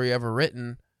best story ever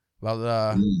written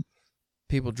about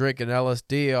people drinking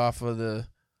LSD off of the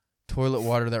toilet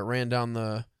water that ran down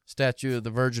the statue of the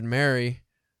Virgin Mary.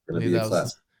 That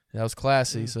was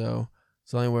classy, so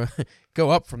anyway,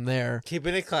 go up from there.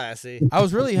 Keeping it classy. I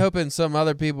was really hoping some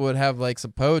other people would have like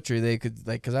some poetry they could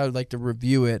like, because I would like to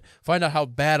review it, find out how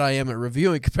bad I am at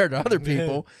reviewing compared to other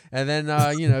people, and then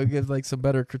you know, give like some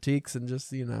better critiques and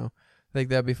just, you know, I think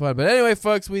that'd be fun. But anyway,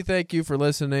 folks, we thank you for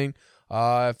listening.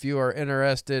 If you are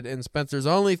interested in Spencer's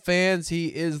OnlyFans, he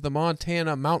is the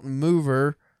Montana Mountain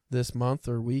Mover this month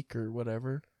or week or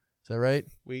whatever. Is that right?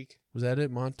 Week. Was that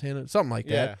it? Montana? Something like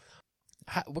that.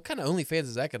 What kind of OnlyFans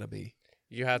is that going to be?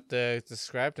 You have to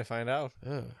subscribe to find out.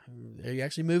 Oh, are you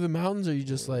actually moving mountains, or are you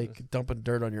just like dumping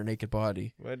dirt on your naked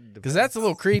body? Because that's a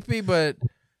little creepy, but...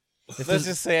 Let's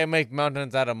just say I make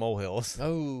mountains out of molehills.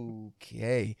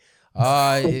 Okay.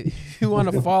 If you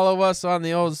want to follow us on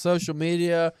the old social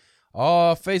media,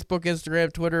 Facebook,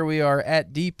 Instagram, Twitter, we are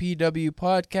at DPW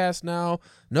Podcast now.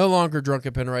 No longer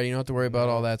Drunken Pen Writing. You don't have to worry about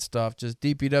all that stuff. Just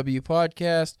DPW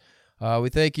Podcast. We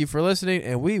thank you for listening,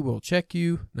 and we will check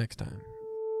you next time.